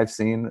data that I've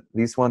seen,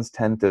 these ones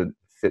tend to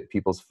fit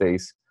people's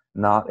face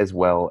not as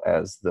well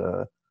as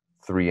the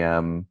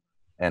 3M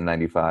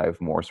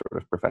N95 more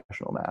sort of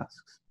professional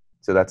masks.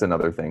 So that's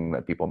another thing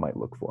that people might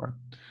look for.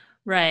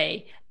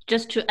 Right.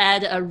 Just to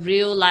add a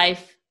real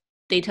life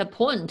data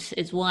point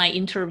is when I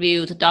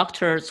interviewed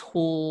doctors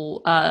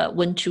who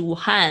went to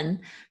Wuhan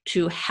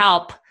to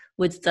help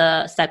with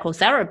the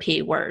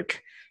psychotherapy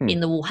work in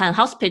the Wuhan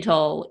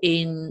hospital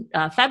in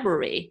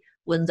February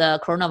when the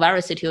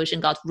coronavirus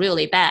situation got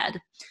really bad.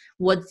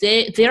 What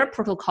their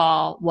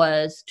protocol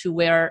was to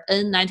wear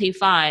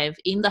N95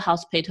 in the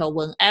hospital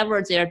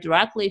whenever they're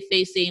directly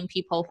facing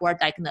people who are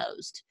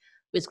diagnosed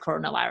with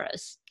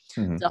coronavirus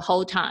the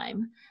whole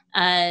time.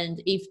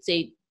 And if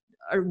they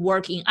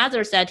work in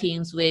other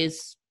settings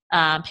with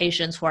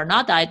patients who are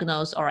not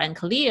diagnosed or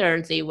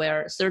unclear, they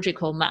wear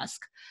surgical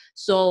mask.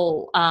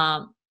 So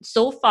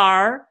so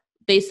far,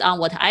 based on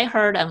what I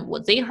heard and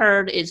what they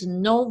heard, is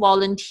no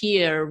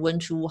volunteer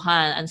went to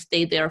Wuhan and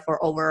stayed there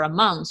for over a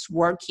month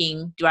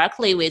working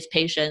directly with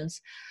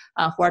patients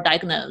who are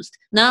diagnosed.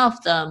 None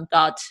of them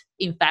got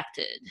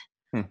infected.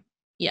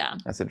 Yeah.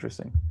 That's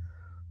interesting.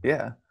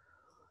 Yeah.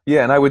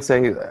 Yeah. And I would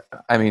say,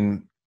 I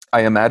mean,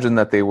 I imagine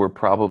that they were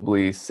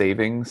probably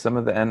saving some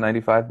of the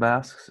N95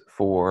 masks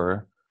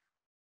for,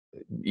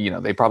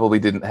 they probably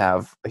didn't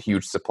have a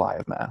huge supply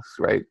of masks,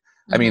 right?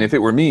 I mean, if it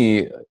were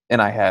me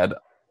and I had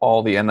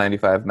all the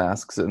N95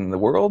 masks in the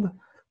world,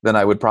 then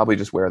I would probably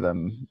just wear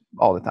them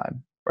all the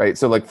time, right?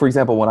 So like, for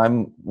example,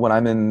 when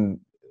I'm in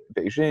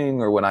Beijing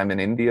or when I'm in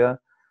India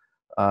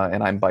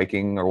and I'm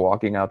biking or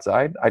walking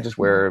outside, I just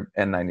wear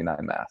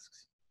N99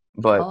 masks.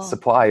 But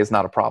supply is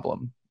not a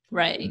problem,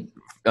 right?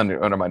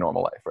 Under my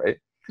normal life, right?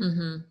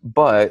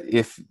 But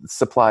if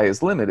supply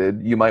is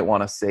limited, you might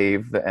want to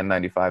save the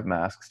N95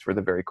 masks for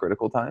the very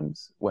critical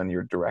times when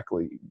you're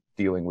directly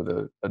dealing with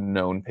a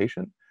known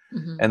patient.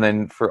 And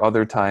then for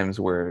other times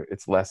where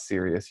it's less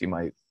serious, you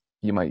might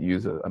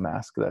use a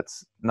mask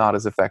that's not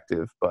as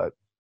effective, but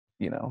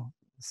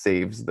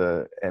saves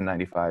the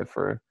N95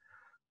 for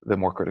the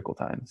more critical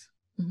times.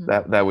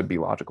 That would be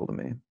logical to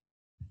me.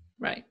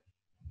 Right.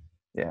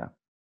 Yeah.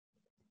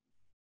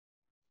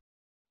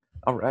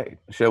 All right.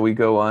 Shall we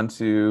go on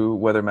to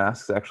whether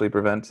masks actually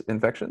prevent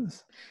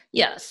infections?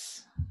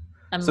 Yes.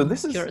 I'm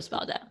curious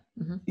about that.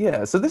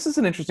 Yeah. So this is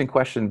an interesting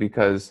question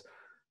because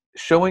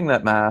showing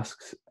that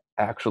masks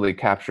actually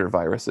capture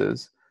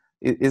viruses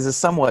is a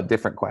somewhat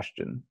different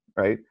question,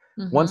 right?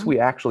 Once we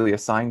actually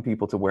assign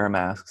people to wear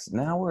masks,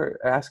 now we're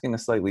asking a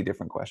slightly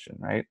different question,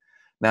 right?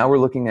 Now we're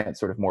looking at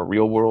sort of more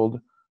real world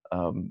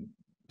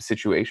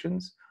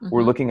situations.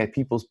 We're looking at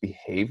people's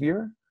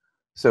behavior.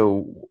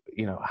 So,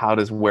 how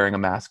does wearing a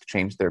mask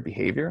change their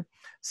behavior?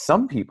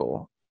 Some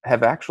people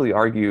have actually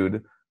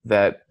argued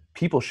that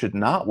people should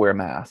not wear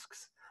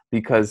masks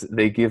because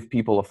they give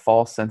people a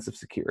false sense of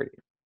security,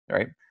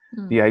 right?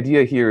 The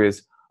idea here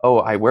is, oh,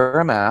 I wear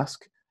a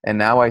mask and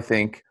now I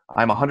think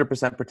I'm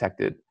 100%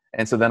 protected.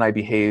 And so then I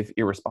behave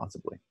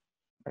irresponsibly,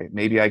 right?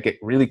 Maybe I get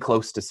really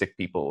close to sick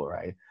people,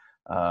 or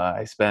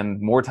I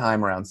spend more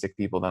time around sick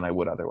people than I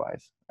would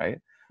otherwise, right?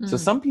 So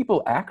some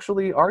people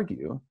actually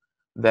argue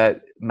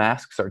that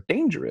masks are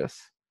dangerous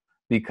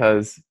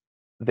because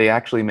they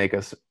actually make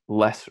us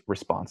less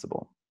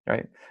responsible,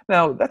 right?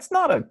 Now, that's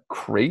not a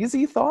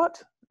crazy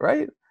thought,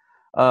 right?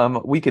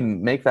 We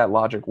can make that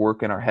logic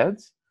work in our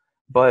heads,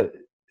 but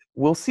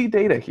we'll see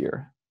data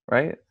here,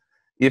 right?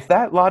 If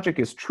that logic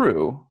is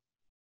true,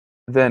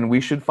 then we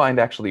should find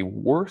actually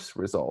worse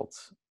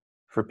results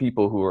for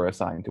people who are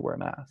assigned to wear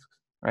masks,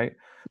 right?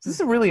 So this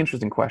is a really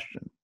interesting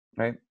question,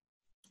 right?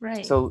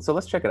 Right. So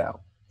let's check it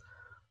out.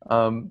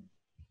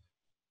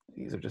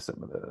 These are just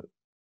some of the.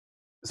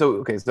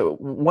 So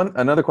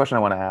another question I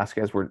want to ask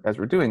as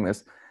we're doing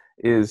this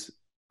is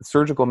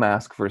surgical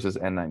mask versus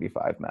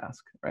N95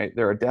 mask, right?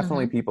 There are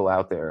definitely people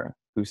out there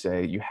who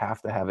say you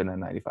have to have an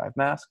N95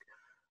 mask.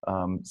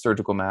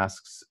 Surgical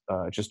masks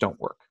just don't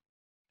work,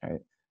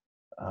 right?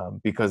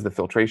 Because the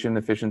filtration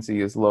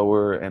efficiency is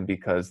lower and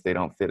because they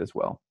don't fit as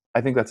well.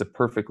 I think that's a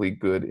perfectly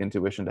good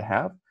intuition to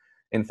have.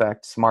 In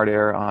fact, Smart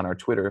Air on our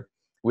Twitter,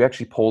 we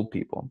actually polled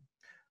people.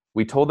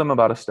 We told them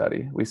about a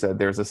study. We said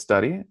there's a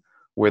study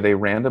where they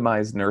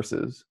randomized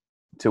nurses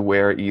to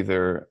wear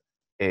either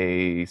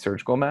a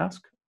surgical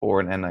mask or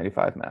an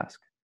N95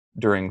 mask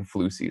during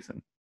flu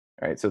season,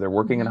 right? So they're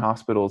working in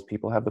hospitals,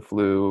 people have the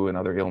flu and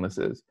other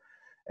illnesses.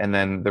 And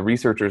then the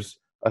researchers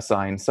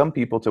assign some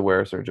people to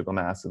wear surgical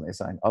masks and they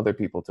assign other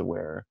people to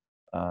wear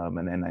an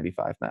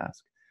N95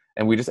 mask.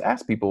 And we just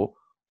asked people,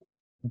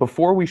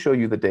 before we show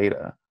you the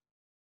data,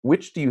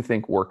 which do you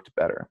think worked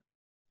better?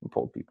 We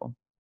polled people.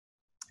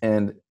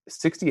 And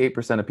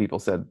 68% of people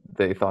said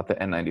they thought the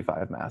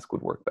N95 mask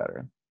would work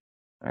better,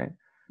 right?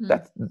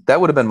 That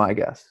would have been my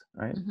guess,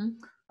 right?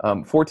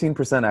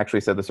 14%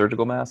 actually said the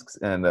surgical masks,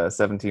 and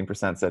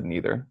 17% said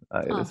neither.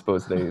 I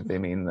suppose they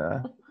mean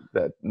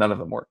that none of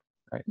them work,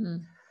 right?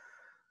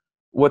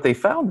 What they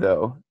found,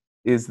 though,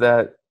 is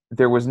that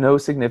there was no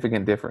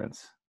significant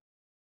difference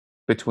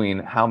between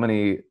how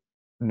many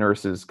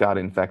nurses got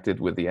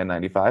infected with the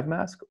N95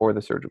 mask or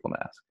the surgical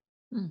mask,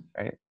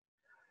 right?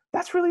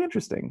 That's really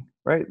interesting,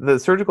 right? The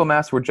surgical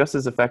masks were just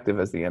as effective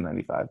as the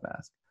N95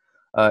 mask.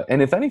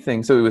 And if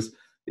anything, so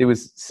it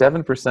was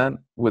 7%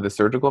 with a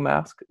surgical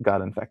mask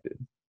got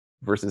infected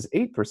versus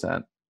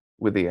 8%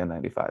 with the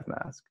N95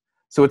 mask.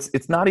 So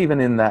it's not even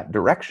in that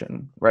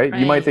direction, right?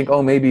 You might think,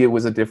 oh, maybe it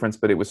was a difference,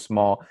 but it was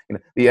small.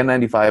 The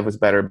N95 was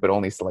better, but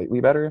only slightly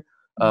better.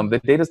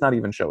 The data's not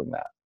even showing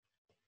that,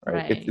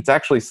 right? It's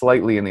actually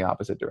slightly in the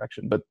opposite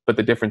direction, but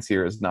the difference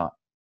here is not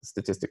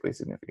statistically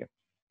significant.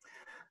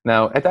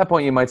 Now, at that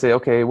point, you might say,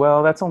 okay,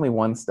 well, that's only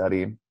one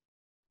study.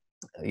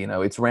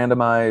 It's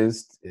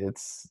randomized.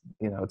 It's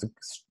a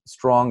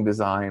strong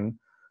design.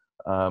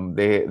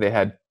 They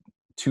had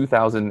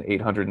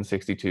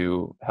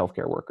 2,862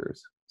 healthcare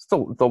workers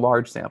the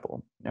large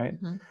sample, right?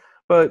 Mm-hmm.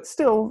 But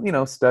still,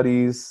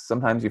 studies,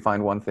 sometimes you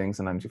find one thing,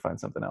 sometimes you find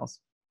something else.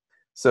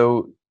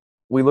 So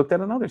we looked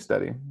at another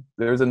study.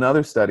 There's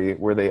another study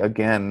where they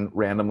again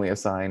randomly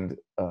assigned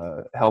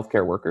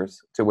healthcare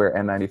workers to wear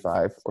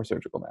N95 or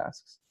surgical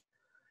masks.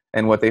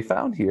 And what they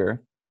found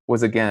here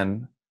was,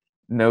 again,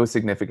 no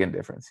significant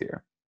difference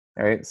here.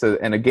 All right. So,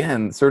 and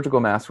again, surgical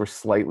masks were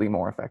slightly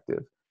more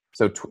effective.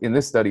 So in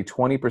this study,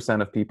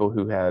 20% of people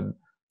who had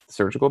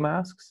surgical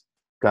masks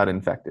got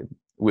infected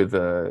with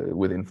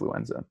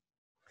influenza.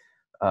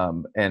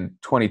 And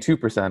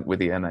 22% with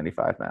the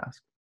N95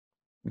 mask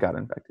got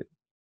infected.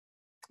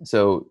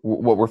 So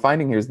what we're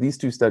finding here is these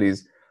two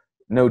studies,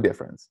 no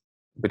difference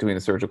between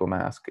a surgical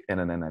mask and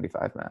an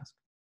N95 mask,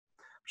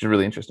 which is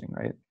really interesting,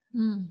 right?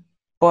 Mm.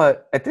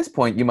 But at this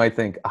point, you might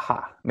think,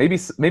 aha, maybe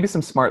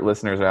some smart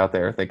listeners are out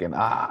there thinking,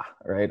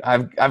 right,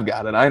 I've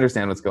got it. I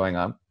understand what's going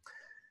on.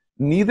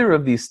 Neither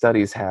of these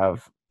studies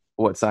have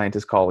what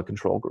scientists call a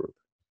control group,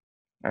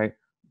 right?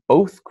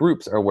 Both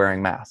groups are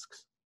wearing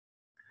masks.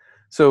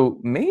 So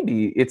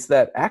maybe it's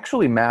that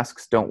actually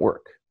masks don't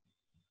work.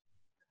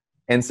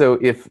 And so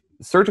if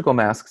surgical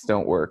masks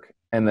don't work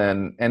and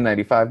then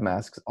N95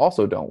 masks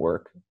also don't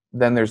work,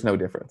 then there's no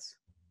difference,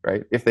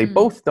 right? If they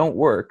both don't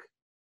work,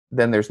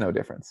 then there's no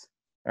difference,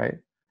 right?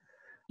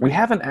 We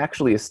haven't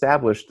actually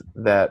established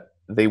that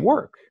they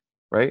work,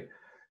 right?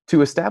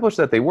 To establish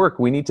that they work,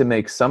 we need to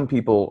make some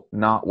people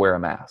not wear a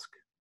mask,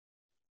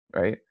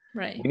 right?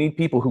 Right. We need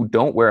people who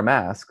don't wear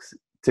masks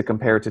to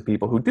compare to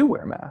people who do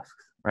wear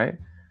masks, right?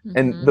 Mm-hmm.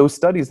 And those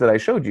studies that I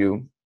showed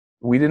you,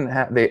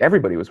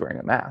 everybody was wearing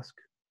a mask,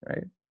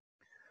 right?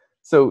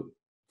 So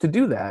to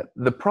do that,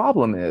 the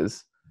problem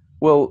is,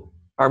 well,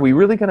 are we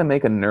really going to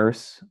make a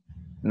nurse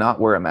not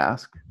wear a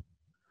mask?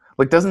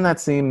 Like, doesn't that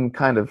seem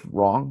kind of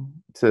wrong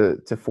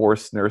to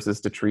force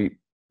nurses to treat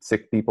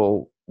sick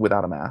people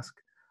without a mask?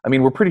 I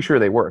mean, we're pretty sure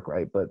they work,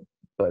 right? But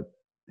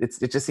it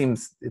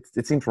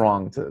seems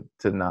wrong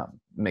to not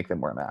make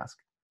them wear a mask.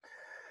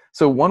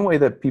 So one way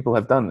that people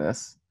have done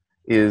this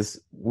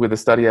is with a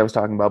study I was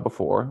talking about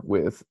before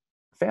with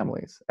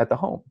families at the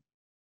home,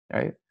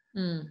 right?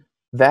 Mm.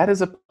 That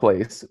is a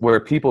place where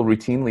people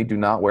routinely do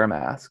not wear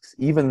masks,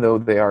 even though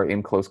they are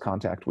in close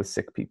contact with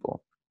sick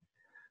people.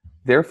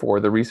 Therefore,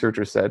 the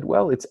researchers said,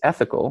 well, it's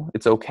ethical,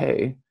 it's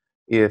okay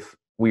if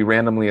we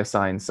randomly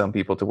assign some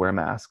people to wear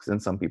masks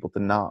and some people to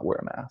not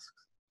wear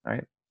masks,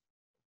 right?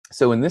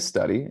 So in this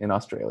study in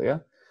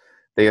Australia,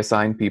 they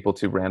assigned people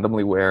to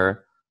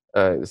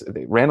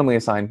they randomly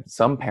assigned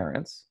some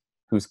parents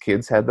whose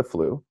kids had the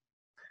flu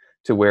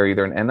to wear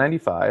either an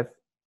N95,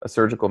 a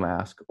surgical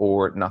mask,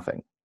 or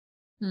nothing.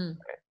 Mm.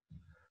 Okay.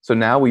 So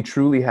now we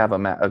truly have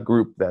a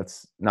group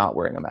that's not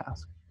wearing a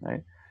mask,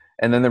 right?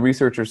 And then the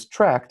researchers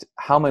tracked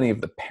how many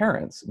of the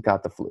parents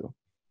got the flu.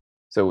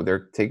 So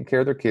they're taking care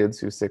of their kids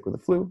who's sick with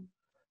the flu.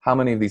 How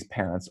many of these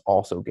parents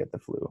also get the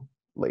flu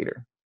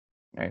later,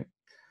 right?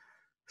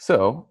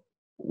 So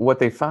what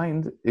they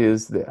find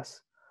is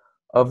this.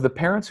 Of the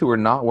parents who were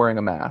not wearing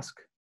a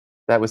mask,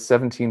 that was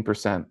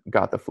 17%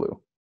 got the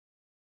flu.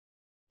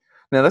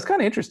 Now that's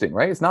kind of interesting,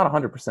 right? It's not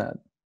 100%,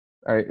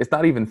 right? It's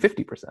not even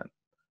 50%.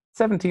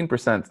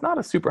 17% is not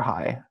a super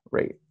high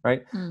rate,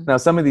 right? Mm. Now,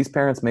 some of these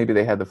parents, maybe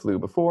they had the flu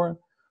before.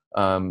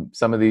 Some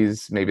of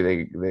these,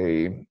 maybe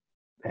they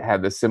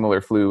had the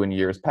similar flu in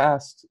years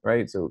past,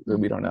 right? So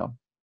we don't know.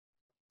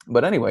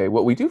 But anyway,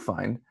 what we do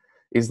find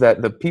is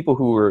that the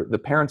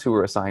parents who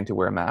were assigned to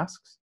wear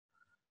masks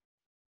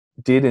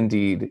did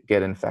indeed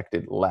get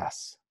infected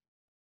less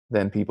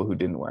than people who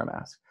didn't wear a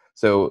mask.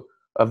 So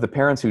of the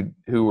parents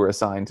who were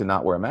assigned to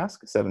not wear a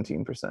mask,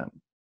 17%.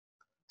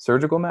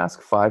 Surgical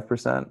mask,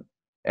 5%.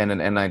 And an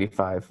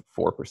N95,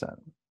 4%.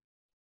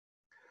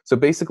 So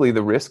basically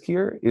the risk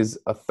here is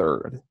a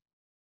third,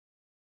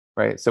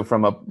 right? So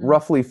from a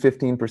roughly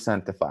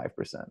 15% to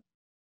 5%.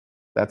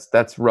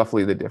 That's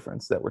roughly the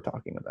difference that we're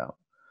talking about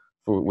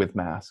with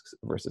masks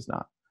versus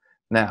not.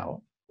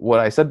 Now,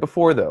 what I said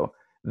before though,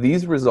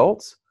 these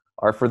results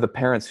are for the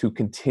parents who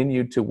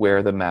continued to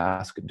wear the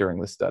mask during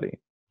the study.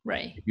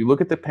 Right. If you look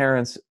at the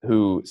parents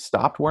who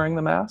stopped wearing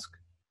the mask,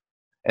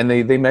 and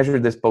they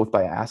measured this both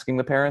by asking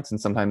the parents,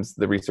 and sometimes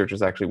the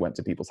researchers actually went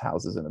to people's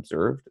houses and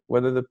observed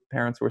whether the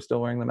parents were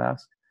still wearing the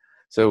mask.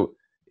 So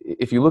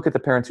if you look at the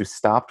parents who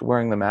stopped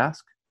wearing the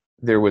mask,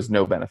 there was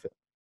no benefit.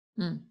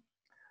 Mm.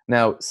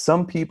 Now,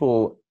 some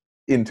people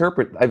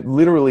I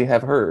literally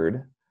have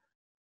heard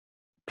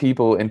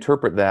people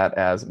interpret that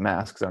as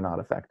masks are not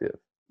effective.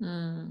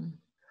 Mm.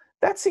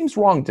 That seems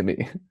wrong to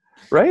me,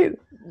 right?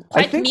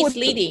 Quite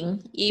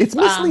misleading. It's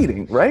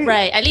misleading, right?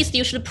 Right. At least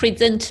you should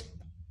present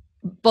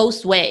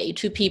both way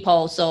to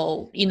people,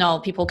 so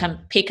people can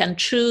pick and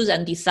choose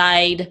and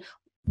decide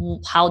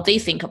how they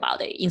think about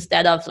it,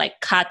 instead of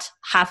like cut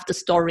half the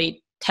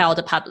story, tell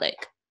the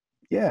public.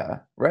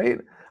 Yeah, right.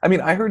 I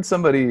mean, I heard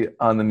somebody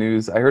on the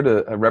news, I heard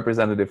a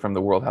representative from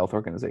the World Health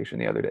Organization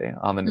the other day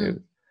on the news,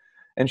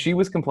 and she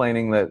was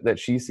complaining that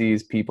she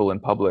sees people in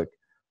public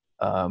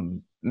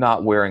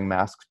not wearing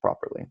masks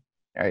properly,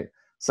 right?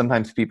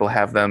 Sometimes people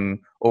have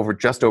them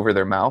just over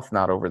their mouth,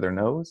 not over their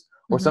nose,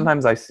 Or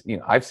sometimes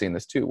I've seen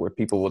this too, where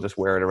people will just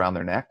wear it around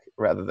their neck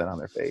rather than on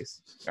their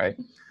face, right?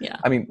 Yeah.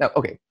 I mean,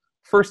 okay,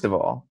 first of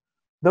all,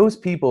 the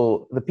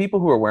people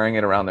who are wearing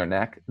it around their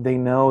neck, they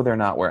know they're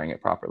not wearing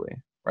it properly,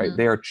 right?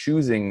 They are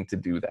choosing to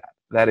do that.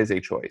 That is a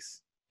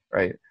choice,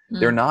 right?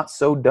 They're not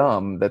so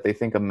dumb that they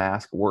think a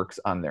mask works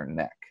on their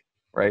neck,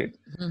 right?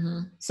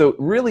 So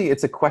really,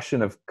 it's a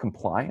question of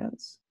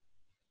compliance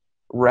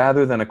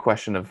rather than a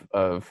question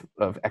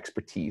of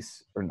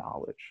expertise or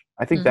knowledge.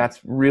 I think that's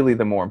really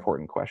the more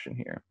important question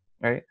here,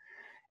 right?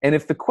 And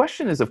if the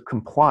question is of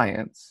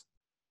compliance,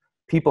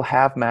 people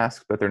have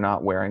masks, but they're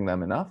not wearing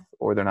them enough,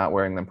 or they're not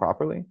wearing them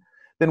properly,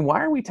 then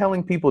why are we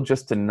telling people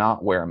just to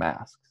not wear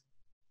masks?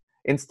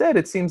 Instead,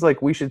 it seems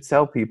like we should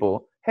tell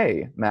people,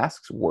 hey,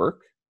 masks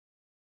work,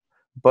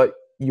 but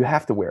you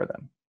have to wear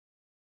them.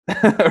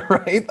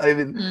 Right? I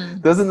mean,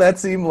 doesn't that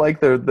seem like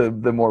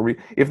the more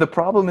if the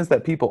problem is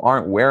that people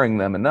aren't wearing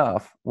them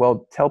enough,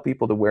 well, tell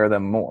people to wear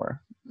them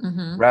more,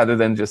 rather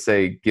than just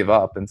say give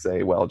up and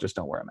say, well, just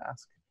don't wear a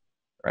mask,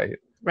 right?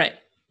 Right.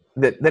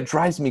 That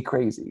drives me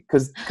crazy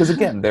because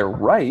again, they're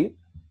right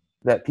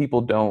that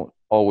people don't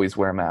always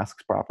wear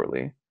masks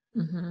properly,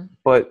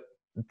 but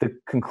the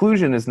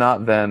conclusion is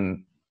not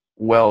then,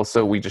 well,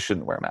 so we just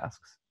shouldn't wear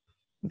masks.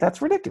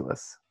 That's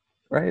ridiculous,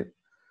 right?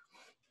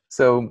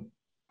 So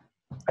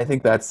I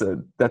think that's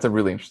a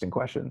really interesting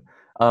question.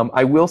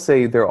 I will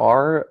say there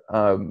are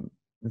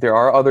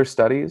other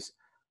studies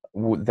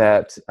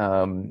that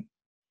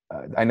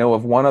I know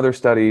of. One other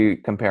study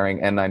comparing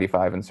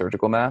N95 and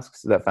surgical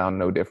masks that found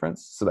no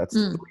difference. So that's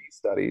 3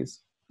 studies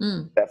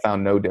that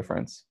found no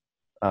difference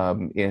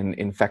in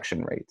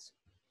infection rates.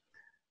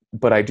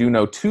 But I do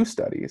know 2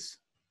 studies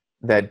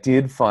that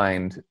did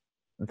find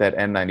that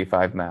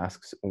N95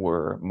 masks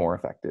were more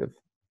effective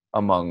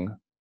among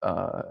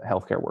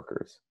healthcare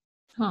workers.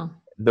 Huh.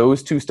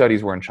 Those 2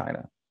 studies were in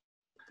China.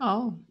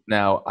 Oh.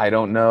 Now, I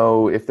don't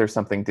know if there's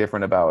something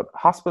different about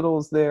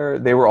hospitals there.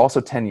 They were also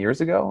 10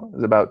 years ago. It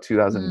was about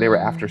 2000. They were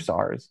after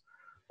SARS.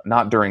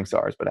 Not during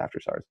SARS, but after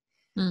SARS.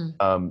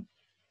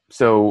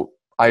 So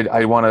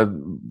I want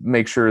to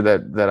make sure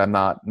that I'm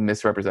not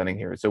misrepresenting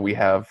here. So we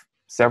have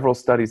several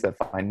studies that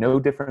find no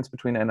difference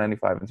between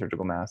N95 and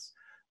surgical masks,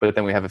 but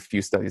then we have a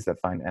few studies that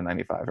find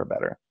N95 are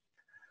better.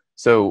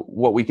 So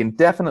what we can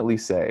definitely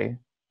say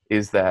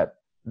is that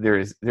there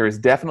is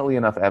definitely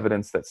enough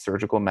evidence that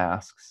surgical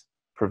masks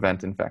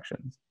prevent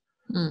infections.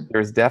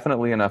 There's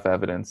definitely enough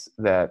evidence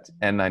that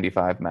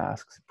N95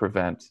 masks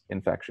prevent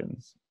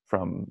infections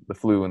from the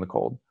flu and the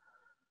cold.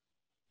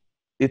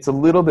 It's a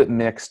little bit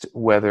mixed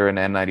whether an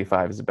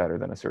N95 is better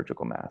than a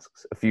surgical mask.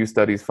 A few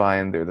studies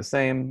find they're the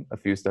same. A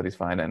few studies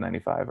find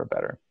N95 are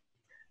better.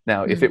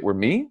 Now, if it were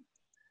me,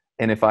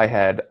 and if I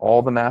had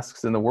all the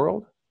masks in the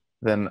world,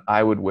 then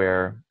I would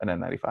wear an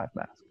N95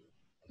 mask.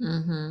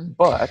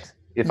 But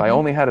if I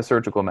only had a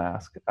surgical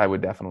mask, I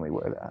would definitely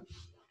wear that.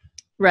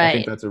 Right. I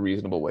think that's a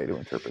reasonable way to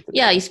interpret it.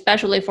 Yeah,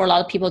 especially for a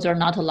lot of people, there are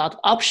not a lot of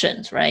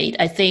options, right?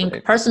 I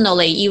think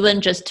personally,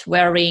 even just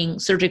wearing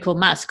surgical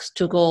masks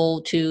to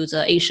go to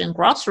the Asian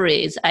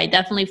groceries, I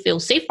definitely feel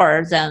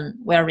safer than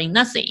wearing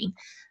nothing.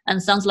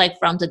 And sounds like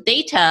from the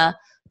data,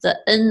 the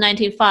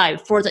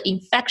N95 for the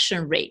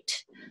infection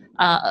rate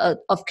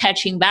of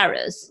catching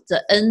virus,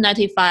 the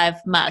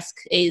N95 mask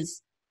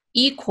is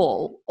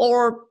equal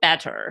or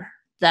better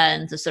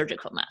than the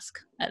surgical mask,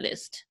 at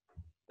least.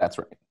 That's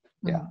right.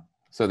 Yeah.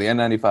 So the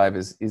N95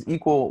 is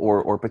equal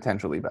or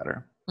potentially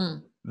better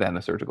than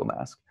the surgical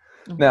mask.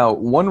 Now,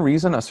 one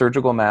reason a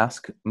surgical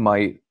mask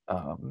might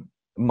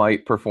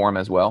perform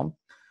as well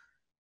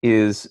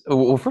is,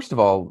 well, first of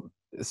all,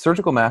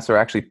 surgical masks are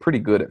actually pretty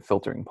good at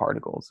filtering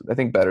particles. I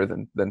think better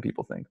than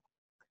people think.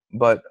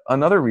 But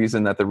another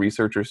reason that the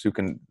researchers who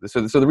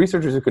the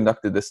researchers who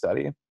conducted this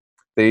study,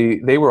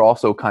 they were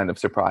also kind of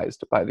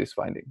surprised by this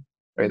finding.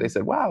 Right? They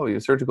said, "Wow, your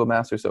surgical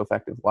masks are so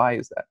effective. Why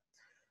is that?"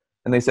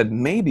 And they said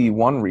maybe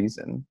one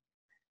reason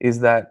is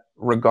that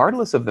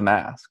regardless of the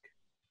mask,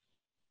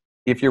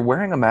 if you're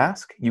wearing a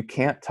mask, you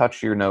can't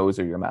touch your nose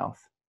or your mouth.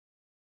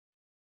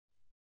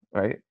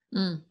 Right?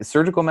 The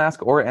surgical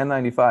mask or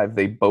N95,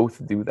 they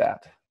both do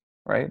that.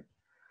 Right?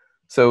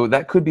 So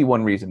that could be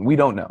one reason. We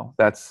don't know.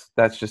 That's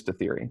just a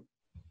theory.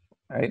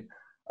 Right?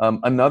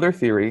 Another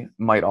theory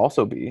might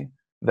also be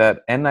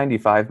that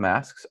N95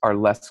 masks are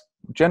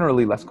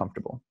generally less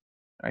comfortable.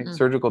 Right?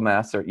 Surgical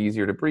masks are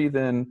easier to breathe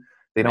in.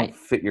 They don't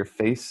fit your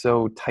face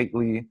so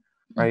tightly,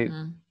 right?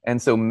 And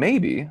so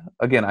maybe,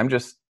 again, I'm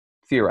just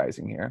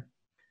theorizing here,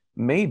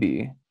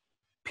 maybe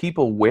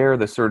people wear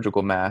the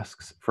surgical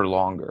masks for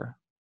longer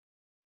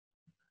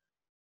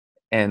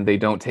and they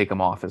don't take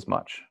them off as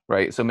much,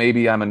 right? So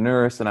maybe I'm a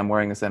nurse and I'm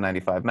wearing this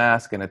N95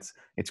 mask and it's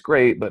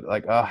great, but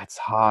like, it's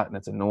hot and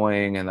it's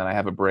annoying, and then I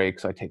have a break,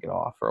 so I take it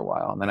off for a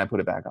while and then I put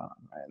it back on,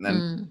 right? And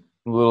then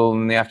a little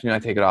in the afternoon, I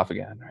take it off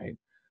again, right?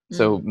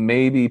 So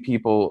maybe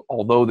people,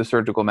 although the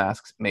surgical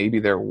masks,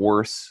 maybe they're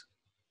worse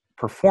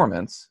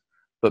performance,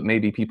 but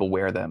maybe people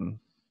wear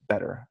them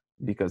better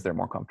because they're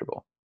more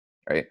comfortable,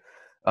 right?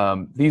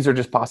 These are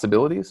just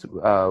possibilities.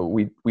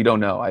 We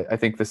don't know. I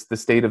think the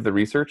state of the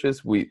research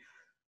is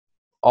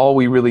all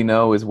we really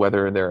know is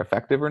whether they're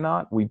effective or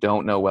not. We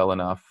don't know well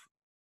enough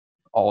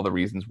all the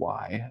reasons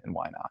why and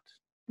why not.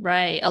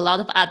 Right. A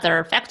lot of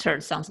other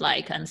factors, sounds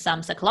like, and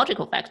some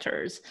psychological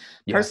factors.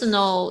 Yes.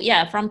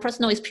 From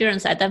personal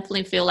experience, I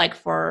definitely feel like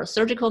for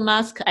surgical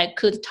mask, I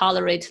could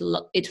tolerate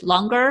it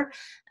longer.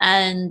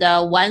 And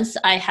once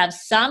I have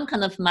some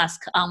kind of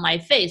mask on my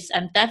face,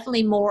 I'm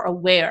definitely more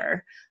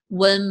aware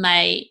when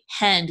my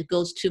hand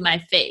goes to my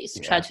face,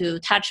 try to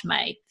touch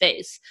my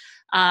face.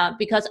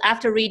 Because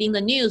after reading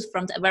the news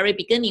from the very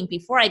beginning,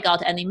 before I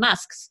got any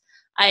masks,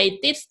 I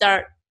did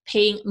start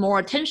paying more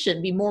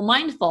attention, be more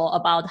mindful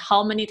about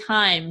how many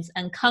times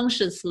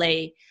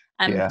unconsciously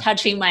I'm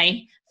touching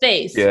my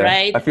face,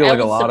 right? I feel like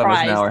a was lot of us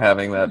now surprised. are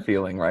having that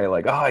feeling, right?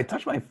 Like, oh, I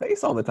touch my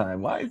face all the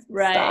time. Why? Stop.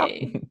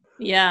 Right.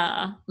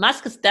 Yeah.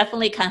 Masks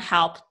definitely can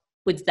help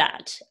with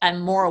that. I'm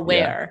more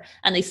aware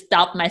and I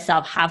stop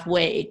myself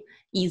halfway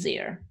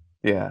easier.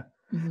 Yeah.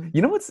 Mm-hmm.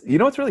 You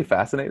know what's really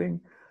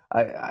fascinating?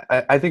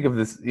 I think of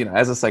this,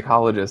 as a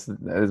psychologist,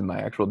 that is my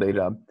actual day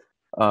job.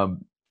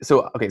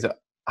 So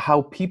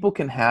how people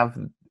can have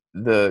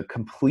the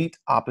complete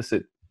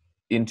opposite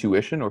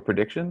intuition or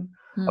prediction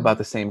about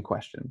the same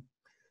question.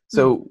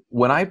 So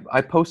when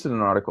I posted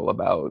an article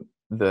about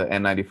the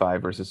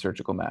N95 versus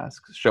surgical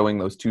masks, showing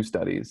those two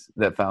studies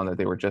that found that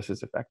they were just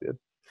as effective.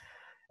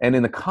 And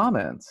in the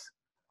comments,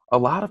 a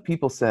lot of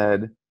people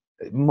said,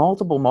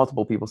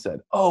 multiple people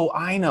said, oh,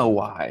 I know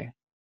why.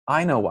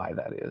 I know why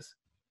that is.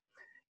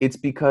 It's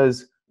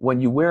because when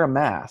you wear a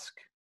mask,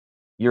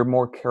 you're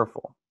more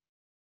careful,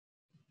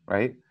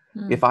 right?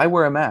 If I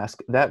wear a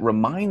mask, that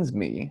reminds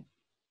me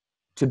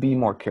to be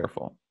more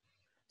careful.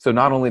 So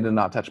not only to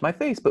not touch my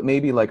face, but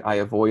maybe like I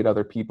avoid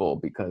other people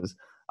because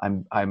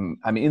I'm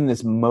in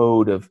this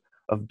mode of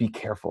be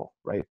careful,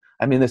 right?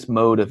 I'm in this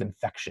mode of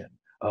infection.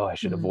 Oh, I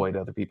should avoid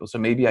other people. So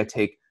maybe I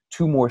take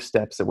 2 more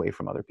steps away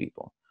from other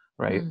people,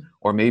 right?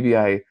 Or maybe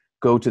I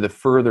go to the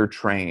further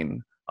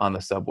train on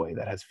the subway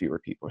that has fewer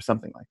people or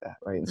something like that,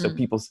 right? And so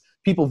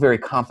people very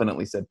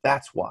confidently said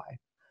that's why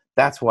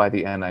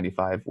the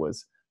N95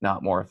 was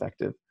not more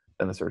effective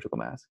than the surgical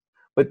mask.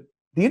 But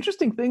the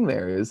interesting thing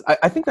there is,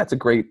 I think that's a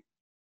great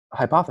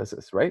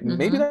hypothesis, right?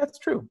 Maybe that's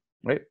true,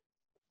 right?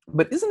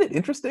 But isn't it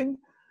interesting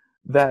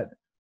that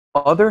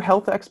other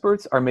health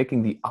experts are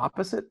making the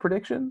opposite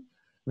prediction,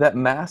 that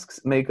masks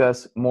make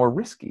us more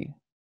risky,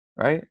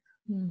 right?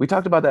 We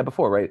talked about that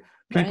before, right?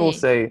 People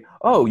say,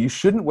 oh, you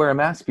shouldn't wear a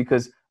mask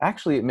because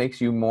actually it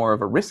makes you more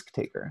of a risk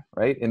taker,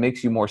 right? It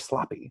makes you more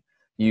sloppy.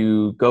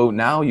 You go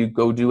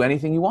do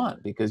anything you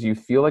want because you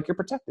feel like you're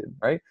protected,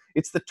 right?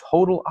 It's the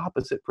total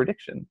opposite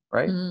prediction,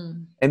 right?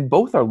 And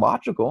both are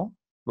logical,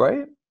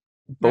 right?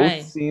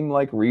 Both seem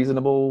like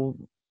reasonable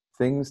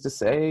things to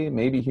say.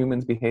 Maybe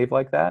humans behave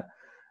like that,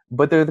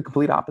 but they're the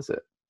complete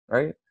opposite,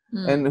 right?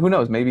 And who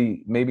knows,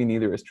 maybe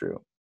neither is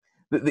true.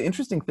 The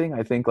interesting thing,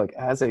 I think, like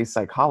as a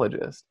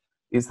psychologist,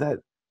 is that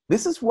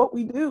this is what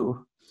we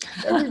do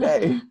every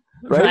day,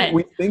 right?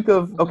 We think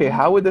of, okay,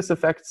 how would this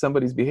affect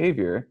somebody's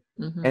behavior?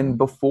 And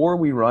before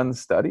we run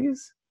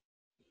studies,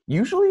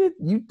 usually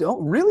you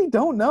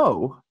don't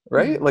know,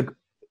 right? Like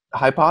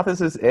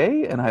hypothesis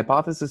A and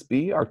hypothesis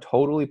B are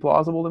totally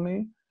plausible to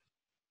me.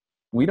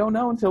 We don't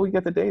know until we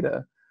get the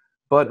data.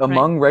 But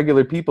among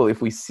regular people,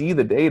 if we see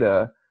the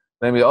data,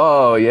 then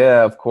oh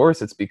yeah, of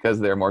course it's because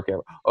they're more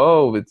careful.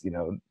 Oh, it's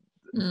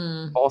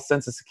false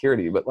sense of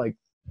security. But like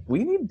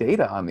we need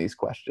data on these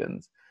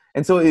questions.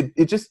 And so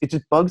it just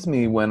bugs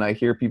me when I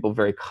hear people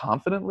very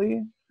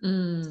confidently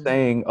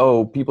saying,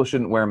 oh, people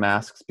shouldn't wear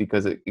masks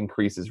because it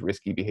increases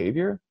risky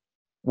behavior.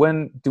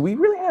 When do we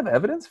really have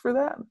evidence for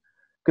that?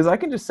 Because I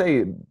can just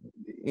say,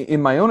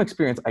 in my own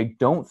experience, I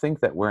don't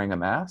think that wearing a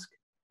mask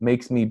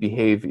makes me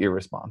behave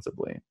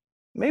irresponsibly.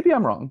 Maybe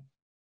I'm wrong.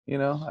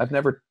 I've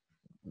never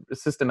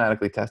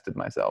systematically tested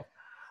myself.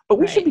 But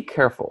we should be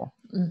careful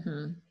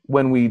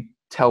when we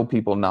tell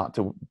people not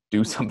to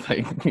do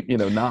something,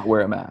 not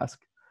wear a mask.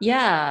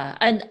 Yeah.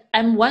 And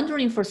I'm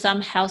wondering for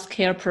some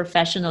healthcare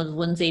professionals,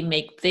 when they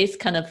make this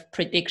kind of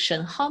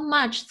prediction, how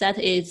much that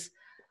is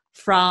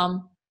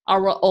from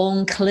our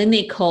own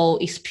clinical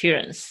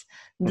experience.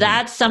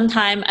 That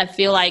sometimes I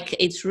feel like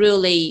it's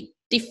really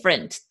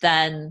different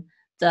than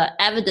the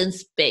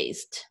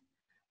evidence-based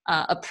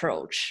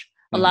approach.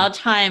 A lot of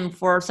time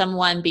for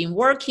someone being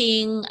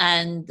working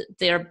and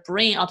their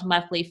brain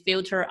automatically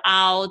filter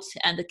out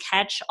and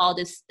catch all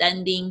the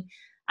standing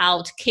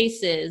out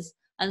cases,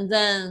 and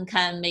then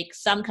can make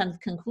some kind of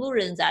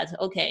conclusion that,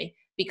 okay,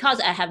 because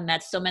I have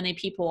met so many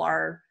people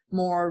are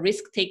more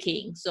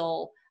risk-taking,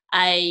 so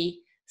I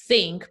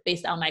think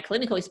based on my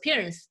clinical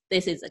experience,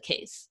 this is the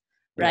case,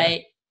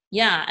 right?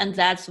 Yeah, and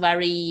that's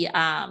very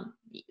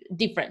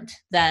different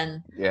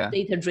than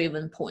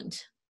data-driven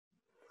point.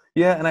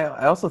 Yeah, and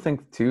I also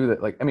think too that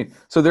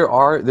so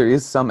there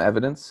is some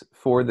evidence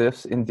for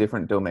this in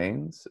different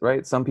domains,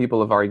 right? Some people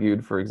have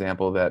argued, for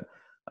example, that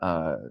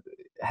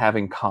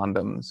having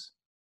condoms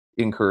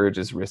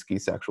encourages risky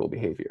sexual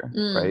behavior,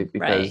 right?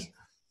 Because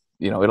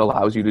it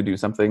allows you to do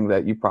something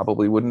that you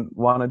probably wouldn't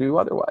want to do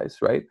otherwise,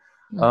 right?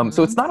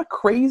 So it's not a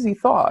crazy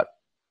thought,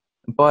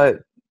 but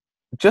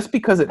just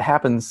because it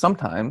happens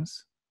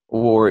sometimes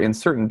or in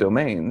certain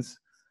domains,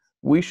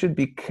 we should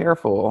be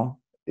careful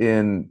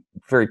in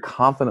very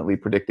confidently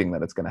predicting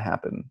that it's going to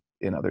happen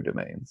in other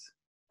domains,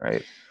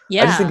 right?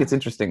 I just think Yeah. it's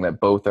interesting that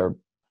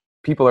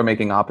people are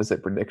making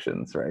opposite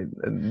predictions, right?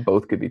 And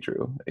both could be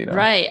true, you know?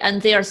 Right.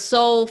 And they are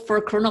so, for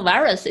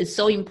coronavirus, it's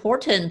so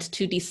important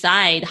to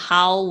decide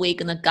how we're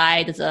going to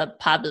guide the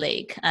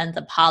public and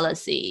the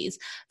policies.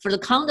 For the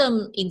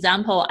condom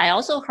example, I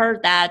also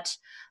heard that,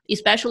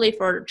 especially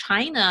for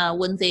China,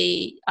 when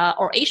they,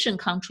 or Asian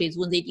countries,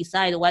 when they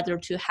decide whether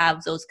to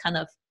have those kind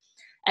of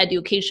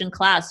education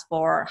class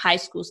for high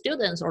school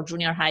students or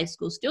junior high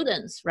school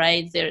students,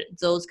 right? There,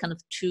 those kind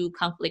of two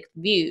conflict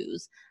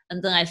views.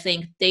 And then I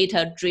think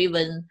data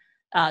driven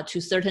to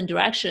certain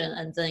direction,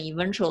 and then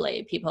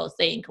eventually people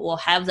think we'll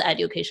have the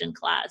education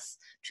class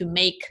to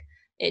make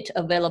it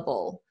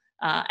available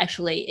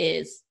actually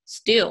is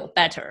still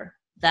better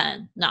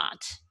than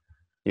not.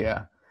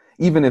 Yeah.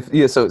 Even if,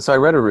 yeah, so I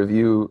read a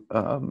review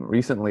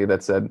recently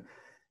that said,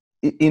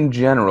 in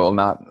general,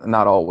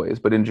 not always,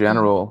 but in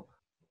general,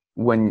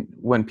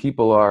 when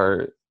people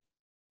are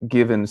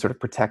given sort of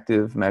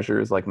protective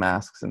measures like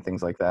masks and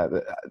things like that,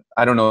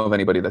 I don't know of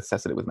anybody that's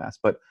tested it with masks,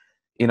 but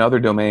in other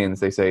domains,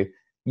 they say,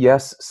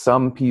 yes,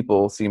 some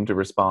people seem to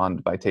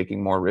respond by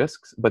taking more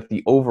risks, but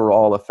the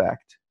overall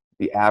effect,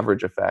 the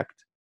average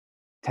effect,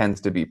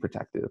 tends to be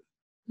protective.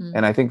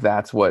 And I think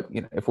that's what,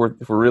 you know, if we're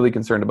really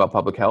concerned about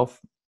public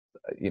health,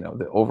 you know,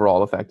 the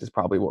overall effect is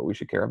probably what we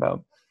should care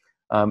about.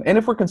 And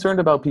if we're concerned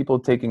about people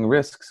taking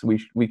risks,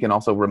 we can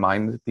also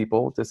remind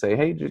people to say,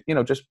 hey, you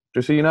know, just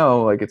so you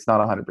know, like, it's not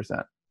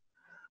 100%.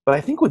 But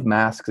I think with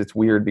masks, it's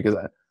weird because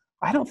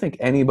I don't think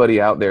anybody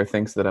out there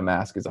thinks that a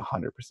mask is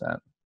 100%.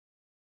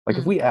 Like,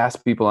 if we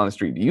ask people on the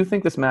street, do you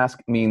think this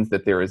mask means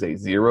that there is a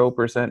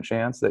 0%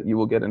 chance that you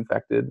will get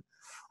infected?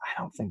 I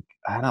don't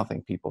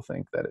think people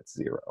think that it's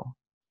zero,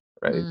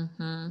 right?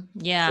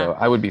 Yeah. So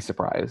I would be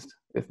surprised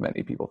if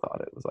many people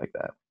thought it was like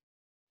that.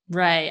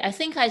 Right. I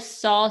think I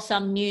saw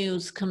some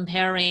news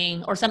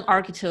comparing, or some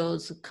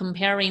articles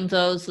comparing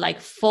those like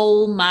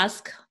full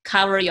mask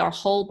cover your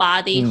whole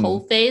body,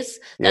 whole face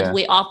that Yeah.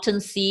 we often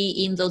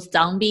see in those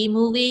zombie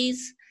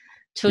movies,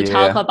 to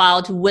talk Yeah.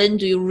 about when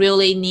do you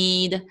really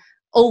need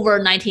over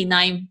Yeah.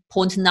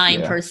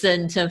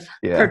 99.9% of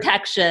Yeah.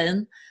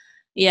 protection.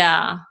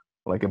 Yeah.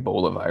 Like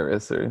Ebola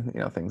virus or,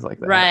 you know, things like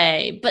that.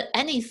 Right. But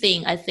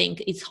anything, I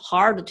think it's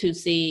hard to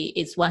see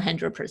it's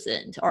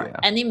 100%, or Yeah.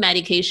 any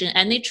medication,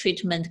 any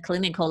treatment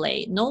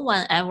clinically. No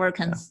one ever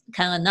can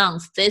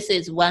announce this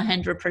is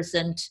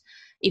 100%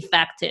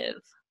 effective.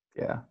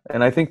 Yeah.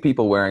 And I think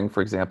people wearing, for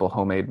example,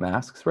 homemade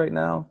masks right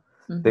now,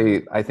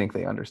 I think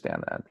they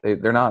understand that.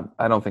 They're not,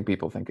 I don't think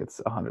people think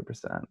it's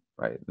 100%,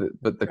 right?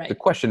 But the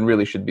question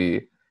really should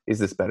be, is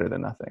this better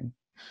than nothing?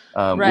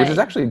 Which is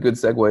actually a good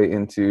segue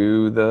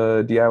into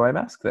the DIY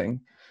mask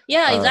thing.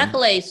 Yeah,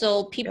 exactly.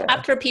 So people,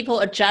 after people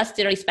adjust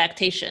their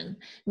expectation,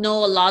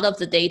 know a lot of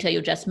the data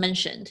you just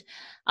mentioned.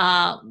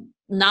 Now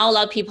a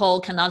lot of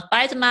people cannot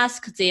buy the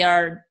mask. They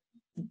are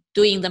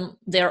doing them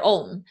their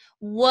own.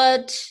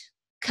 What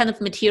kind of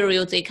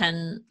material they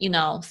can, you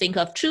know, think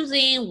of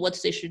choosing, what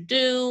they should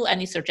do?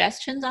 Any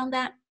suggestions on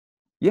that?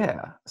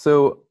 Yeah.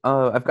 So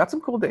I've got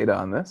some cool data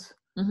on this.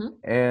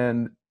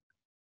 And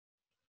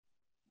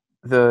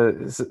so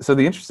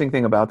the interesting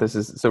thing about this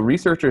is, so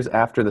researchers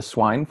after the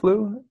swine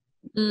flu,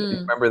 you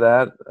remember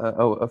that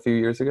a few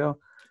years ago?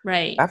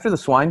 Right. After the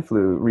swine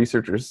flu,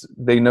 researchers,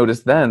 they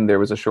noticed then there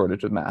was a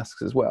shortage of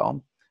masks as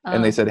well.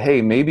 And they said,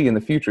 hey, maybe in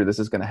the future this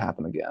is going to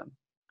happen again.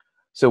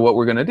 So what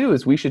we're going to do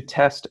is we should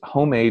test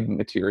homemade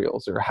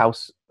materials or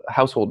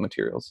household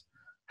materials.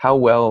 How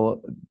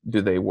well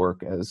do they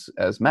work as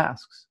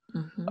masks?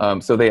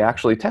 So they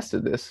actually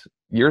tested this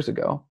years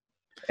ago,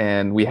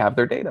 and we have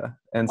their data.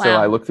 And so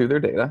I looked through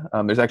their data.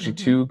 There's actually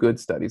two good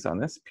studies on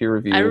this,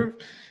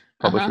 peer-reviewed,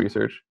 published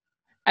research.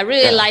 I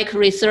really like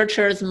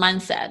researchers'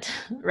 mindset,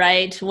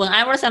 right?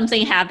 Whenever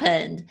something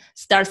happened,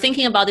 start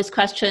thinking about these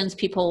questions,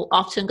 people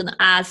often going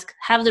to ask,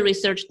 have the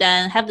research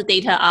done, have the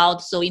data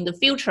out, so in the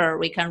future,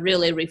 we can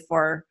really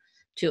refer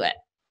to it.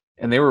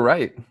 And they were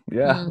right.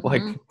 Yeah.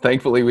 Like,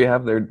 thankfully, we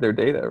have their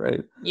data,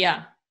 right?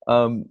 Yeah.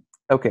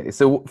 Okay.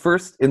 So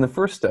first, in the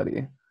first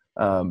study,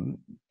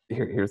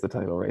 here's the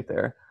title right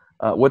there.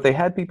 What they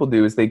had people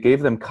do is they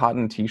gave them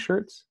cotton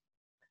T-shirts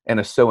and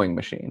a sewing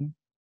machine.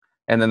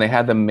 And then they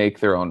had them make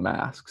their own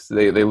masks.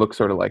 They look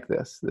sort of like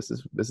this. This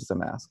is a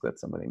mask that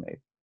somebody made.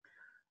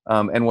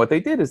 And what they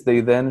did is they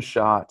then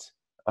shot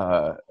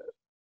 1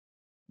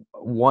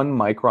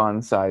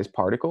 micron size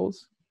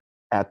particles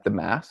at the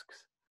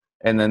masks.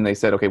 And then they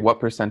said, okay, what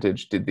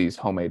percentage did these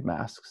homemade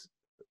masks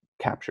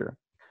capture?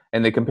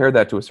 And they compared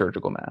that to a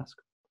surgical mask.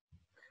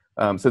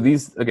 So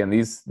these are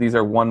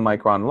 1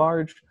 micron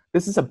large.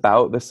 This is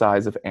about the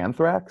size of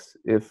anthrax.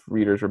 If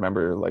readers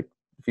remember, like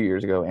a few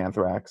years ago,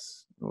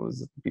 anthrax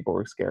people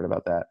were scared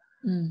about that.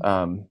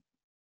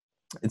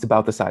 It's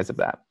about the size of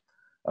that.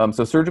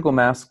 So surgical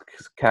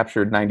masks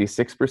captured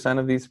 96%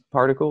 of these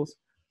particles,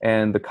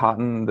 and the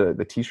cotton,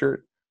 the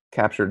T-shirt,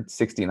 captured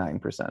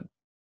 69%.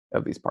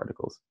 of these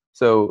particles.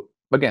 So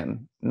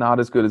again, not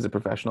as good as a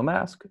professional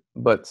mask,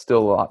 but still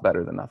a lot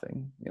better than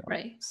nothing.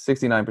 Right.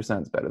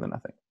 69% is better than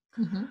nothing.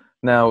 Mm-hmm.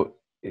 Now,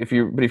 if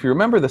you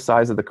remember the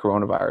size of the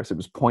coronavirus, it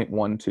was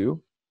 0.12.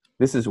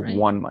 This is Right.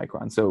 1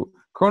 micron. So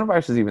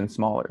coronavirus is even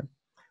smaller.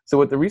 So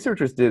what the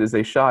researchers did is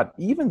they shot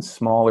even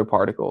smaller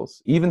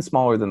particles, even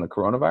smaller than the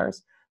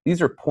coronavirus.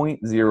 These are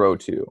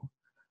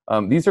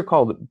 0.02. These are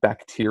called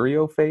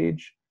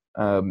bacteriophage.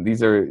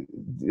 These are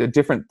a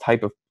different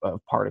type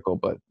of particle,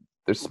 but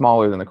they're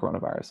smaller than the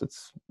coronavirus.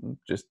 It's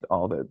just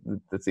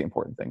that's the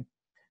important thing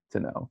to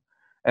know.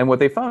 And what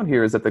they found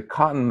here is that the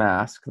cotton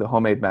mask, the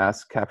homemade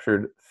mask,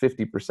 captured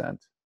 50%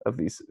 of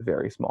these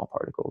very small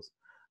particles,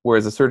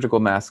 whereas a surgical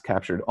mask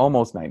captured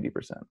almost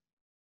 90%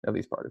 of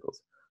these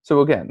particles.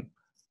 So again,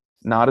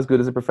 not as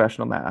good as a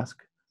professional mask,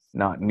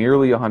 not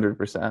nearly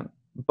 100%,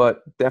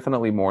 but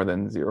definitely more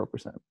than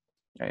 0%.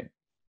 Right?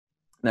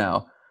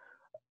 Now,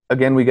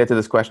 again, we get to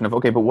this question of,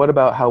 okay, but what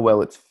about how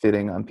well it's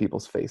fitting on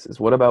people's faces?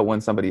 What about when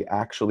somebody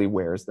actually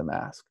wears the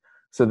mask?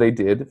 So they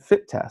did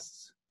fit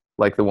tests,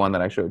 like the one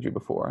that I showed you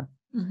before.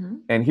 Mm-hmm.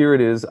 And here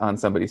it is on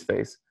somebody's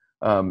face.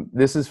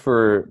 This is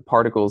for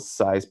particles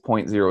size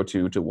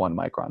 0.02 to 1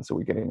 micron. So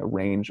we're getting a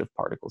range of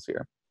particles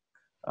here,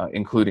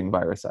 including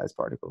virus-sized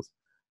particles.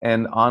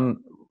 And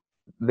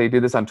they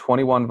did this on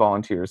 21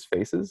 volunteers'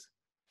 faces.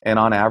 And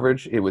on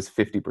average, it was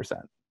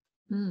 50%.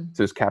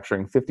 So it's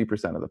capturing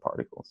 50% of the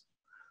particles.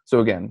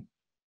 So again,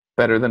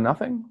 better than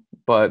nothing,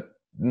 but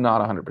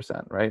not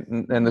 100%, right?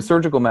 And the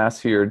surgical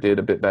masks here did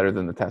a bit better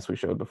than the tests we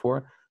showed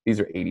before. These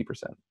are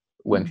 80%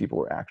 when people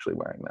were actually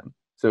wearing them.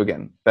 So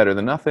again, better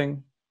than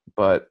nothing,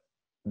 but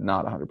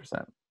not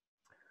 100%.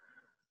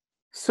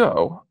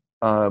 So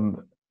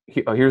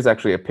here's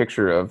actually a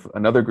picture of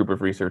another group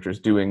of researchers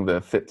doing the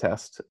fit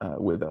test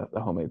with a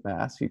homemade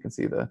mask. You can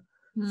see the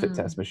fit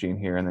test machine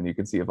here, and then you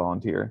can see a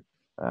volunteer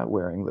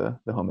wearing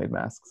the homemade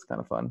mask. It's kind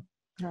of fun.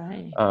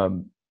 Right.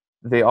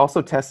 They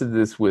also tested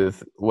this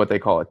with what they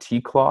call a tea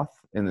cloth.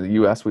 In the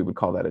US, we would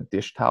call that a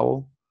dish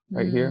towel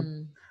right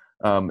here.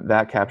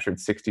 That captured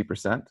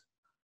 60%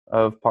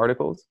 of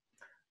particles.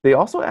 They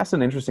also asked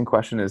an interesting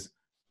question is,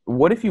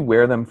 what if you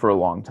wear them for a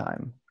long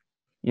time?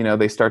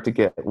 They start to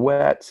get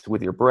wet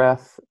with your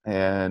breath,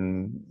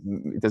 and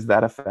does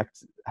that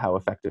affect how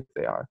effective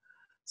they are?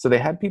 So they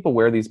had people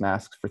wear these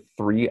masks for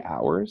 3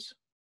 hours.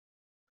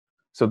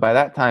 So by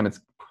that time, it's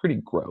pretty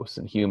gross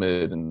and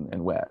humid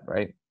and wet,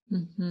 right?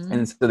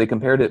 And so they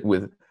compared it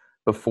with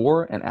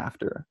before and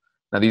after.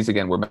 Now, these,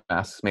 again, were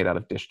masks made out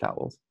of dish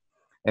towels.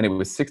 And it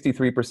was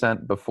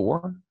 63%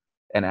 before,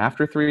 and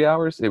after 3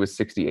 hours, it was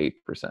 68%.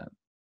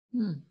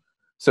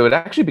 So it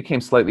actually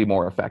became slightly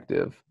more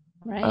effective.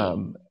 Right.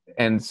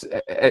 And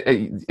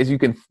as you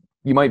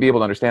might be able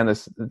to understand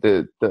this,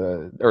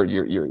 or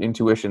your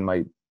intuition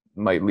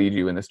might lead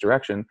you in this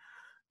direction.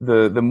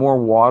 The more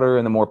water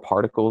and the more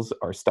particles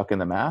are stuck in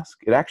the mask,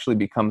 it actually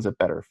becomes a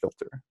better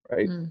filter,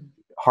 right?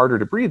 Harder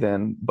to breathe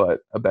in,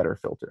 but a better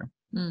filter,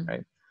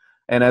 right?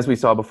 And as we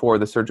saw before,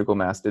 the surgical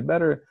mask did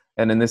better.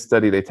 And in this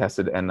study, they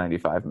tested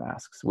N95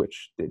 masks,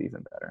 which did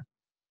even better,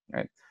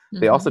 right?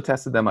 They also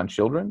tested them on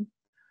children.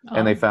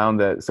 And they found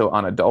that, so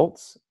on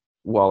adults,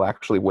 while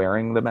actually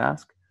wearing the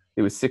mask,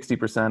 it was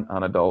 60%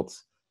 on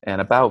adults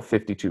and about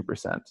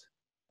 52%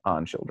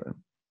 on children.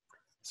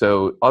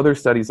 So other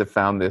studies have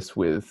found this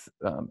with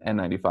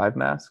N95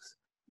 masks.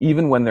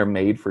 Even when they're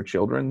made for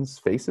children's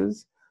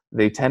faces,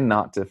 they tend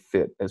not to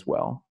fit as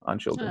well on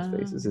children's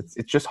faces.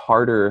 It's just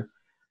harder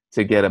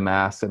to get a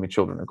mask. I mean,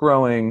 children are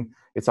growing.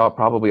 It's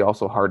probably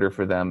also harder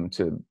for them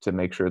to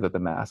make sure that the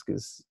mask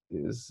is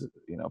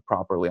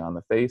properly on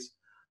the face.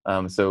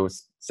 So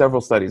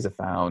several studies have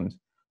found,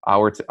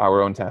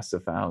 our own tests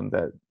have found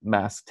that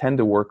masks tend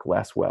to work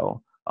less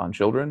well on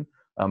children,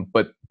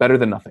 but better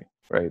than nothing,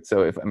 right?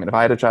 So if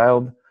I had a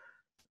child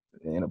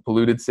in a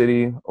polluted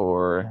city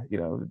or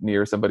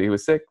near somebody who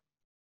was sick,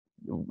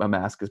 a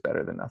mask is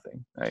better than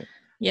nothing, right?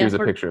 Yeah, here's a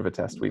picture of a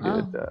test we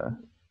did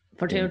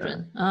for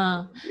children.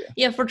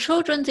 For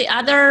children, the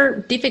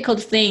other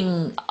difficult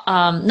thing,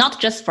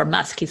 not just for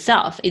mask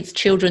itself, it's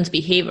children's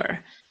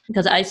behavior.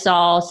 Because I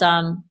saw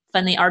some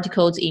funny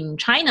articles in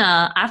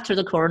China after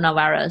the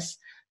coronavirus.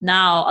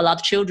 Now a lot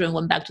of children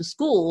went back to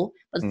school,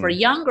 but for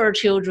younger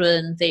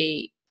children,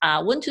 they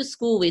went to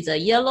school with a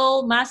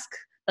yellow mask,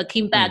 but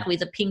came back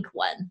with a pink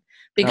one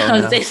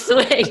because they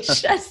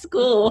switched at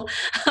school.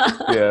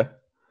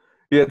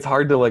 Yeah, it's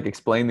hard to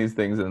explain these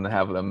things and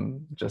have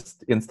them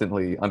just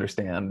instantly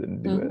understand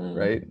and do it,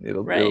 right?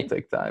 It'll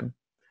take time.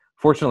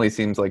 Fortunately, it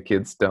seems like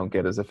kids don't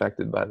get as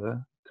affected by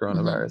the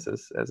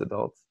coronavirus as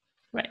adults.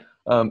 Right.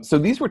 So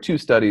these were two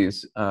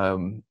studies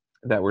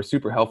that were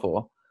super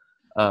helpful.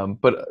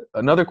 But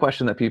another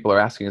question that people are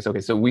asking is,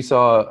 okay, so we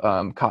saw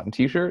a cotton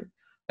t-shirt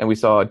and we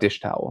saw a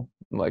dish towel,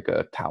 like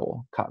a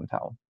towel, cotton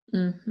towel.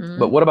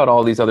 But what about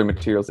all these other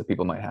materials that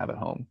people might have at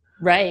home?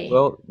 Right.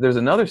 Well, there's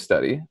another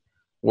study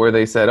where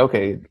they said,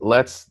 okay,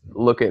 let's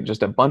look at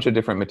just a bunch of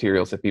different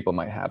materials that people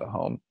might have at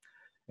home.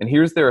 And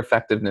here's their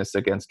effectiveness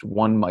against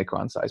 1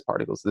 micron size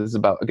particles. This is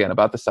about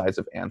the size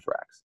of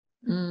anthrax.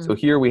 So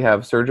here we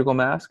have surgical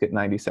mask at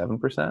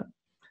 97%.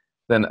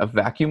 Then a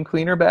vacuum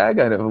cleaner bag.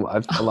 I know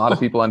a lot of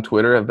people on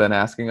Twitter have been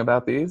asking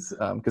about these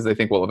because they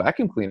think, well, a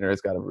vacuum cleaner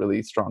has got a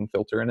really strong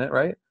filter in it,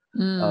 right?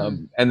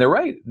 And they're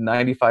right,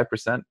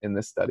 95% in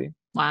this study.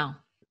 Wow.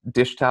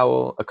 Dish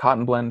towel, a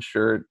cotton blend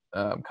shirt,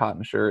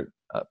 cotton shirt,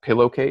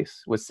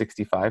 pillowcase was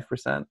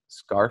 65%,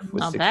 scarf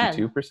was Not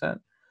 62%. bad.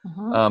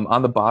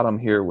 On the bottom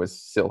here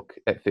was silk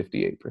at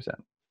 58%.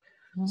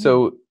 Mm.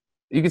 So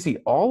you can see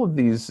all of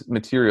these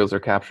materials are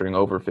capturing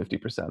over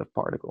 50% of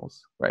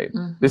particles, right?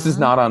 This is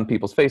not on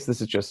people's face.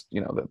 This is just,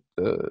 you know,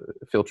 the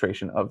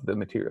filtration of the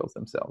materials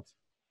themselves.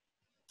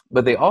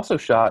 But they also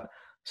shot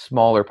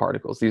smaller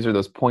particles. These are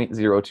those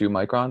 0.02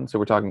 micron. So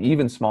we're talking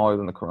even smaller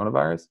than the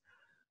coronavirus.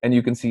 And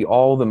you can see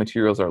all the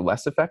materials are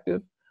less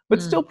effective,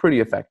 but still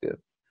pretty effective.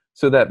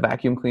 So that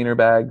vacuum cleaner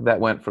bag, that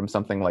went from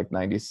something like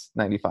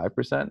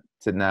 95%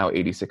 to now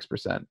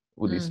 86%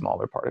 with these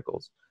smaller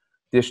particles.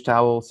 Dish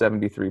towel,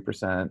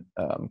 73%,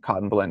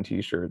 cotton blend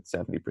t-shirt,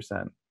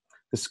 70%,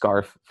 the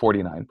scarf,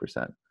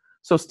 49%.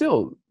 So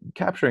still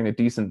capturing a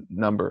decent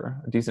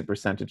number, a decent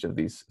percentage of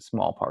these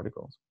small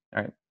particles,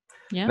 right?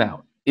 Yeah.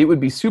 Now, it would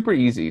be super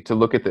easy to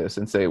look at this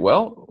and say,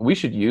 well, we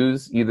should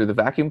use either the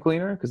vacuum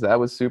cleaner, because that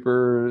was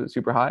super,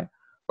 super high,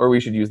 or we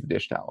should use the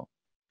dish towel.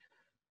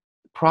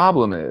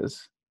 Problem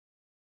is,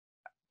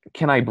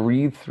 can I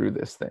breathe through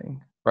this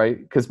thing, right?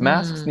 Because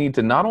masks need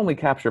to not only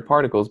capture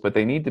particles, but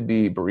they need to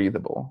be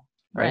breathable,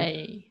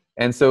 right?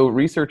 And so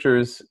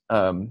researchers,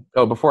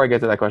 before I get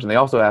to that question, they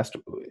also asked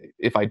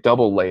if I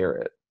double layer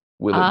it,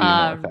 will it be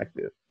more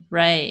effective?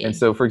 Right. And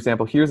so, for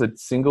example, here's a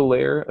single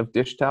layer of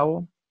dish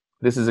towel.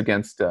 This is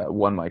against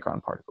 1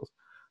 micron particles.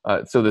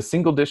 So the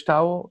single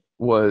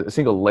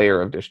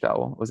layer of dish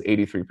towel was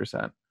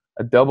 83%.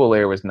 A double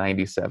layer was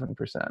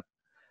 97%.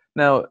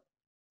 Now,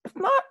 it's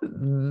not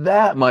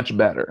that much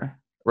better,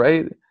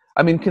 right?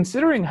 I mean,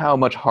 considering how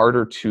much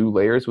harder 2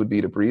 layers would be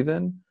to breathe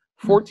in,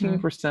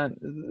 14%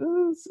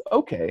 is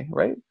okay,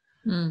 right?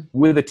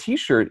 With a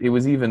t-shirt, it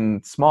was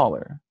even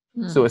smaller.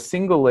 So a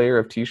single layer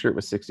of t-shirt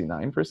was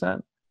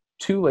 69%.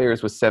 2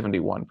 layers was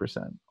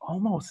 71%.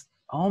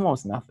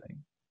 Almost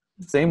nothing.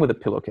 Same with a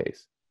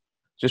pillowcase,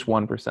 just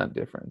 1%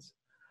 difference.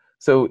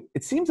 So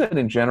it seems that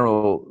in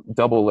general,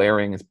 double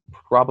layering is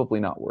probably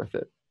not worth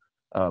it.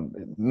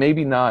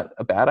 Maybe not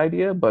a bad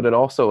idea, but it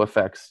also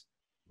affects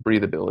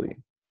breathability.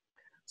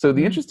 So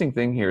the interesting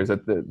thing here is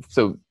that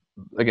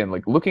again,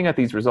 like looking at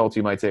these results,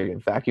 you might say again,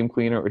 vacuum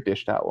cleaner or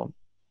dish towel.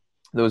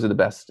 Those are the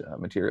best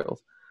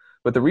materials.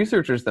 But the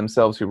researchers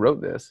themselves who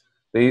wrote this,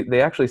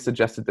 they actually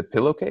suggested the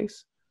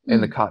pillowcase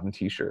and the cotton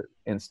t-shirt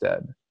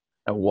instead.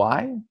 Now,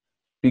 why?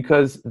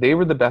 Because they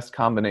were the best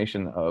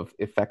combination of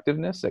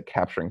effectiveness at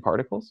capturing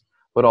particles,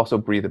 but also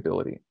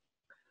breathability.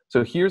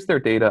 So here's their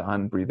data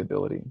on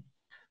breathability.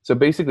 So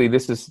basically,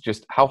 this is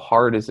just how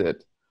hard is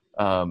it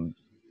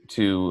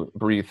to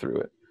breathe through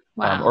it.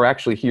 Wow. Or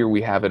actually, here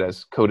we have it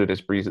as coded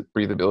as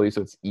breathability,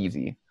 so it's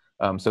easy.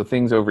 So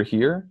things over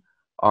here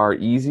are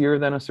easier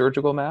than a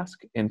surgical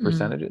mask in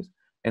percentages,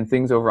 and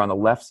things over on the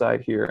left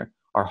side here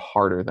are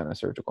harder than a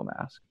surgical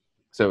mask.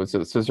 So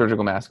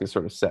surgical mask is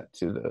sort of set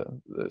to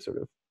the sort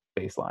of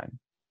baseline,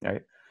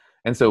 right?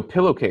 And so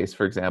pillowcase,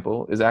 for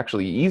example, is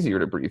actually easier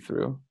to breathe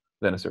through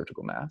than a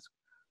surgical mask.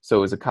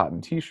 So is a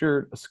cotton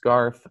t-shirt, a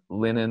scarf,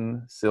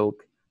 linen,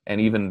 silk, and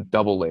even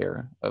double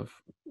layer of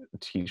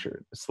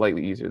t-shirt,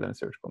 slightly easier than a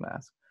surgical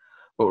mask.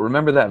 But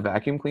remember that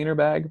vacuum cleaner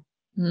bag?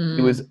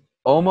 It was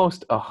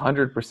almost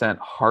 100%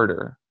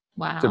 harder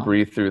to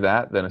breathe through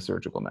that than a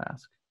surgical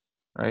mask,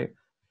 right?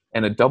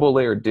 And a double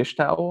layer dish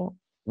towel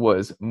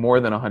was more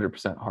than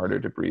 100% harder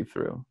to breathe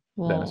through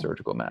than a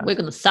surgical mask. We're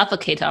going to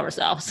suffocate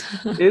ourselves.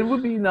 It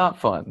would be not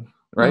fun,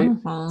 right?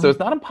 So it's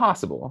not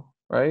impossible,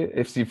 right?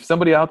 If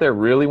somebody out there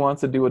really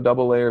wants to do a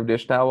double layer of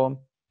dish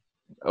towel,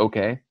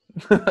 okay,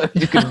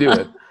 you can do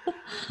it.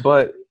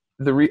 But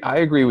I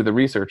agree with the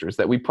researchers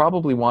that we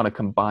probably want to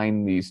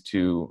combine these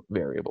two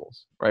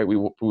variables, right? We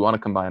want to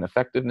combine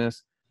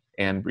effectiveness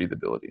and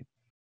breathability.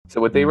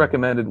 So what they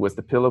recommended was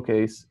the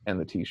pillowcase and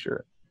the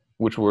t-shirt,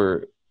 which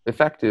were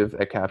effective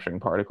at capturing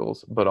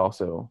particles, but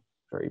also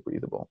very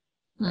breathable.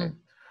 Right?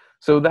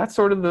 So that's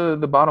sort of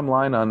the bottom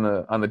line on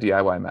the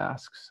DIY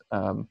masks.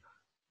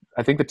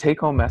 I think the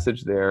take-home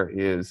message there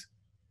is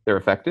they're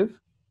effective.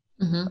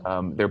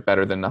 They're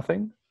better than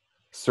nothing.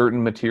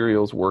 Certain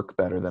materials work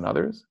better than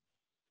others,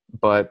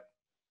 but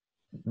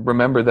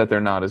remember that they're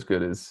not as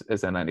good as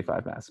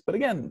N95 masks. But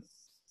again,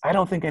 I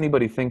don't think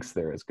anybody thinks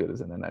they're as good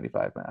as an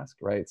N95 mask,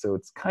 right? So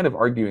it's kind of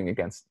arguing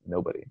against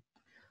nobody.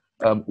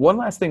 One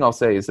last thing I'll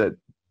say is that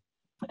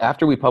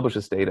after we published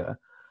this data,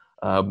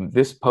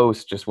 this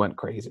post just went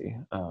crazy.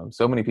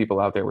 So many people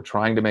out there were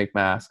trying to make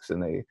masks,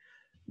 and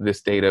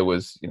this data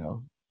was,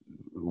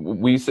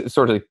 we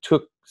sort of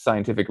took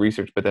scientific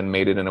research, but then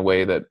made it in a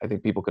way that I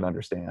think people could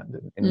understand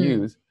and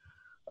use.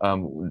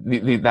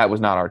 That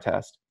was not our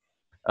test.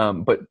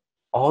 But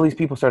all these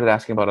people started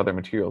asking about other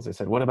materials. They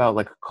said, what about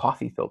like a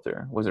coffee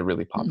filter was a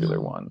really popular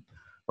one,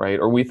 right?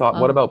 Or we thought,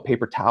 what about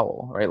paper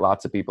towel, right?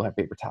 Lots of people have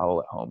paper towel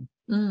at home.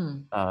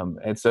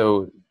 And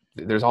so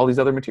there's all these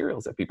other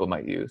materials that people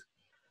might use.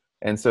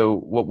 And so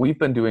what we've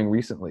been doing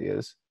recently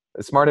is,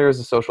 Smart Air is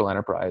a social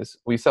enterprise.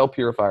 We sell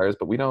purifiers,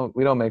 but we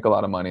don't make a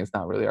lot of money. It's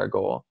not really our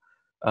goal.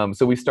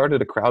 So we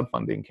started a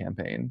crowdfunding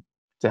campaign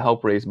to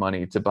help raise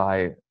money to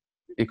buy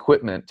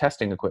equipment,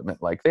 testing equipment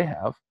like they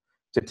have,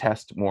 to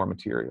test more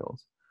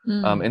materials.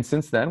 And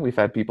since then, we've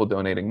had people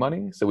donating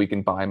money so we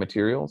can buy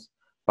materials,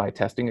 buy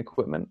testing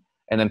equipment,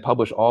 and then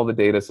publish all the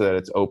data so that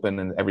it's open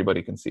and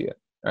everybody can see it,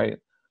 right?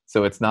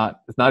 So it's not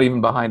even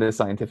behind a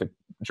scientific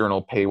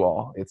journal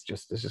paywall. It's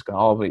just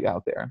all the way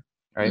out there,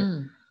 right?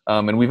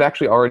 And we've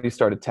actually already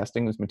started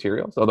testing these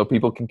materials. Although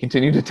people can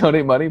continue to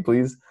donate money,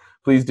 please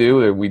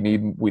do. We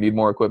need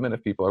more equipment.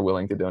 If people are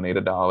willing to donate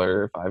 $1,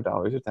 $5,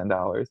 or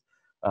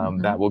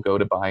 $10, that will go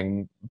to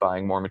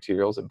buying more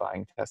materials and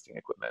buying testing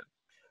equipment.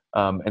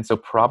 And so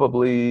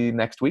probably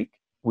next week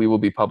we will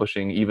be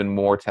publishing even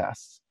more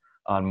tests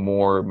on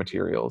more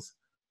materials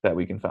that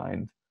we can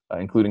find,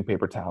 including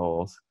paper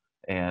towels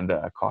and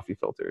coffee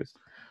filters.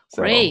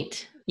 So,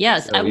 great.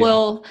 Yes, I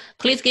will.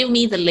 Please give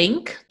me the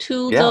link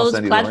to those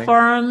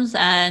platforms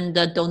and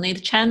the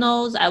donate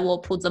channels. I will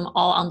put them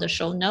all on the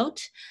show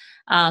note.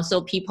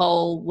 So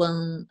people,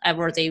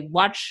 whenever they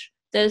watch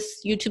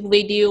this YouTube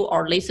video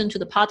or listen to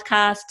the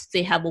podcast,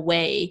 they have a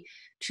way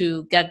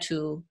to get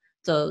to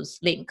those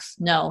links,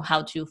 know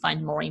how to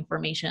find more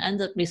information and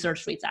the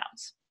research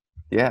results.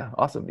 Yeah,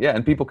 awesome. Yeah,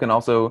 and people can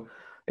also,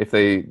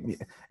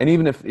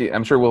 even if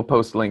I'm sure we'll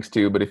post links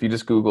too, but if you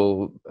just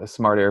Google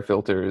Smart Air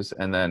filters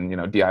and then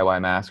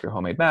DIY mask or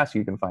homemade mask,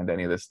 you can find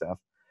any of this stuff.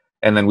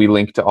 And then we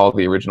link to all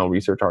the original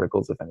research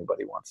articles if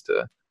anybody wants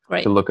to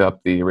look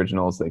up the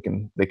originals. They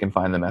can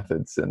find the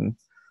methods and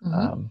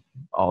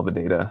all the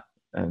data,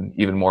 and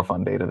even more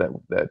fun data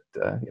that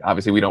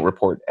obviously we don't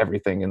report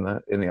everything in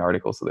the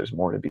article, so there's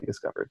more to be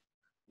discovered.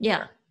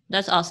 Yeah.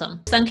 That's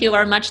awesome. Thank you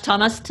very much,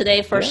 Thomas,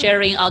 today for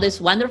sharing all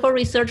this wonderful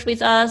research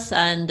with us.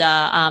 And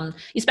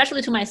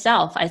especially to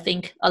myself, I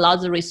think a lot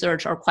of the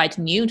research are quite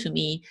new to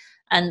me.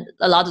 And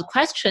a lot of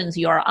questions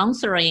you are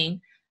answering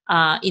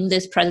in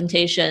this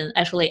presentation,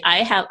 actually,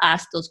 I have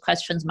asked those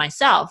questions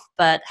myself,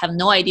 but have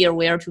no idea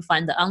where to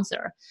find the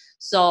answer.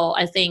 So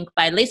I think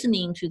by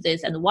listening to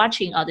this and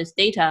watching all this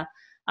data,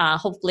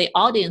 hopefully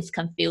audience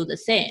can feel the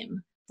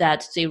same,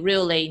 that they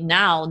really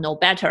now know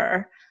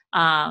better,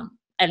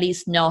 at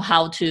least know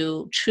how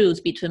to choose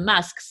between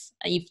masks.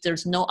 If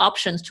there's no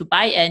options to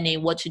buy any,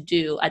 what to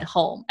do at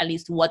home, at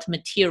least what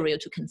material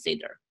to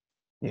consider.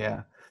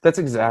 Yeah, that's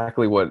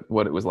exactly what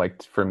it was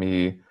like for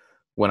me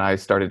when I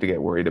started to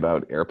get worried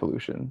about air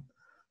pollution.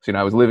 So,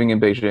 I was living in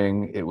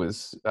Beijing. It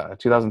was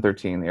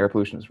 2013. The air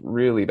pollution was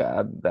really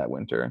bad that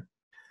winter.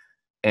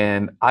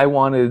 And I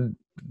wanted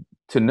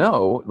to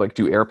know,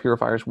 do air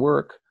purifiers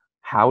work?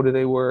 How do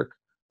they work?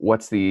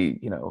 What's the,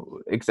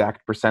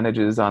 exact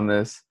percentages on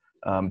this?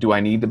 Do I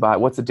need to buy?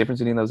 What's the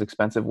difference between those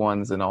expensive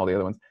ones and all the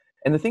other ones?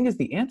 And the thing is,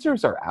 the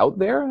answers are out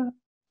there.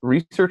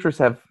 Researchers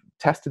have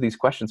tested these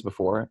questions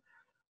before,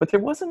 but it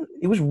was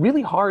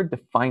really hard to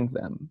find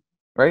them,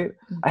 right?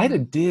 I had to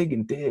dig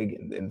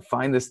and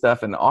find this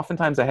stuff. And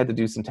oftentimes I had to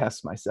do some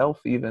tests myself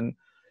even.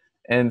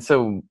 And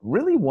so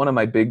really one of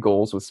my big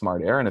goals with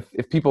Smart Air, and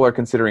if people are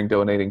considering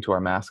donating to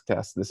our mask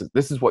test,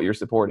 this is what you're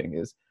supporting,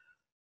 is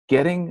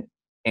getting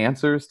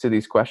answers to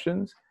these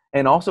questions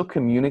and also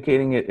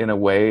communicating it in a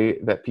way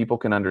that people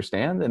can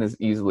understand and is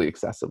easily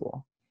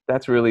accessible.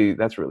 That's really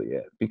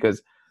it.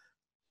 Because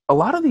a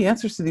lot of the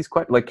answers to these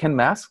questions, like, can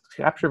masks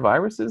capture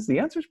viruses? The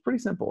answer is pretty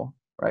simple,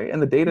 right?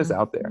 And the data's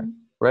out there,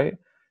 right?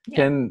 Yeah.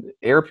 Can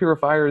air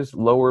purifiers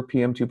lower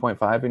PM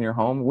 2.5 in your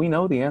home? We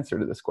know the answer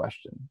to this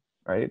question,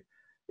 right?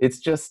 It's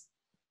just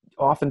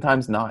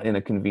oftentimes not in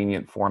a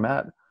convenient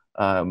format.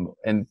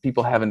 And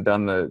people haven't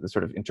done the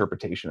sort of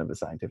interpretation of the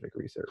scientific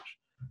research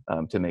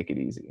to make it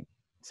easy.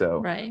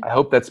 So I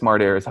hope that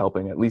Smart Air is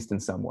helping, at least in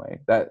some way.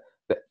 That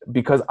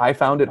because I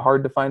found it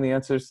hard to find the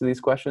answers to these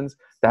questions,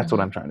 that's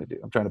what I'm trying to do.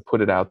 I'm trying to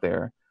put it out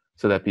there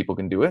so that people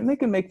can do it and they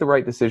can make the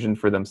right decision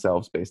for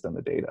themselves based on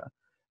the data.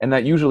 And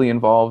that usually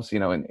involves,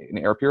 in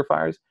air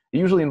purifiers, it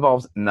usually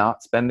involves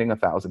not spending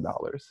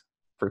 $1,000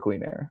 for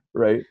clean air,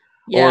 right?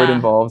 Yeah. Or it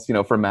involves,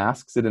 for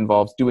masks, it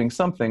involves doing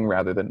something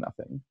rather than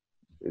nothing.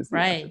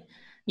 Right.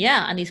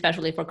 Yeah, and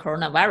especially for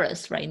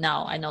coronavirus right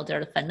now, I know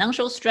there's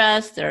financial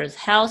stress, there's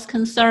health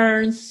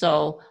concerns,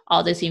 so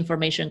all this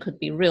information could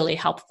be really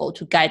helpful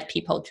to guide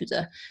people to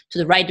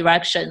the right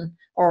direction,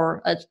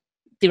 or a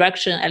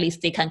direction at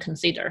least they can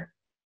consider.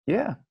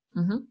 Yeah.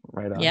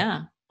 Right on.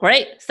 Yeah.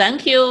 Great.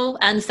 Thank you,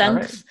 and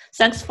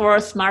thanks for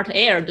Smart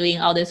Air doing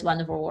all this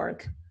wonderful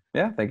work.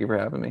 Yeah. Thank you for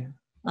having me.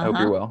 I hope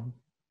you're well.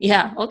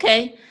 Yeah.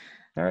 Okay.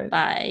 All right.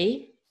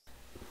 Bye.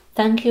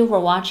 Thank you for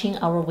watching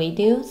our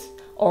videos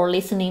or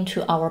listening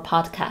to our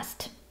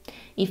podcast.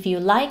 If you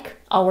like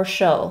our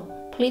show,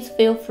 please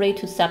feel free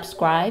to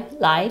subscribe,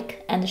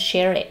 like, and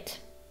share it.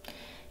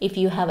 If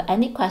you have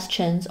any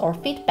questions or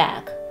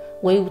feedback,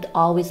 we would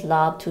always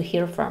love to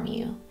hear from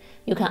you.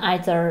 You can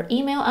either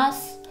email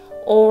us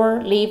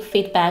or leave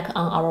feedback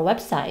on our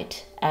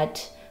website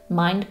at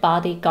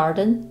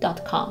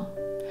mindbodygarden.com.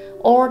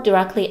 or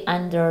directly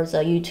under the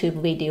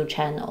YouTube video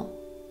channel.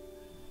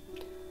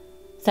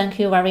 Thank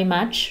you very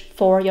much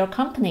for your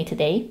company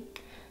today,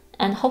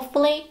 and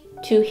hopefully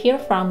to hear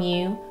from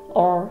you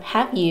or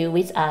have you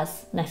with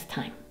us next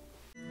time.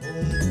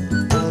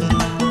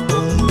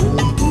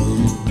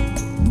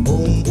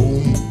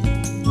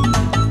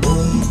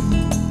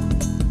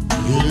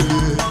 Yeah.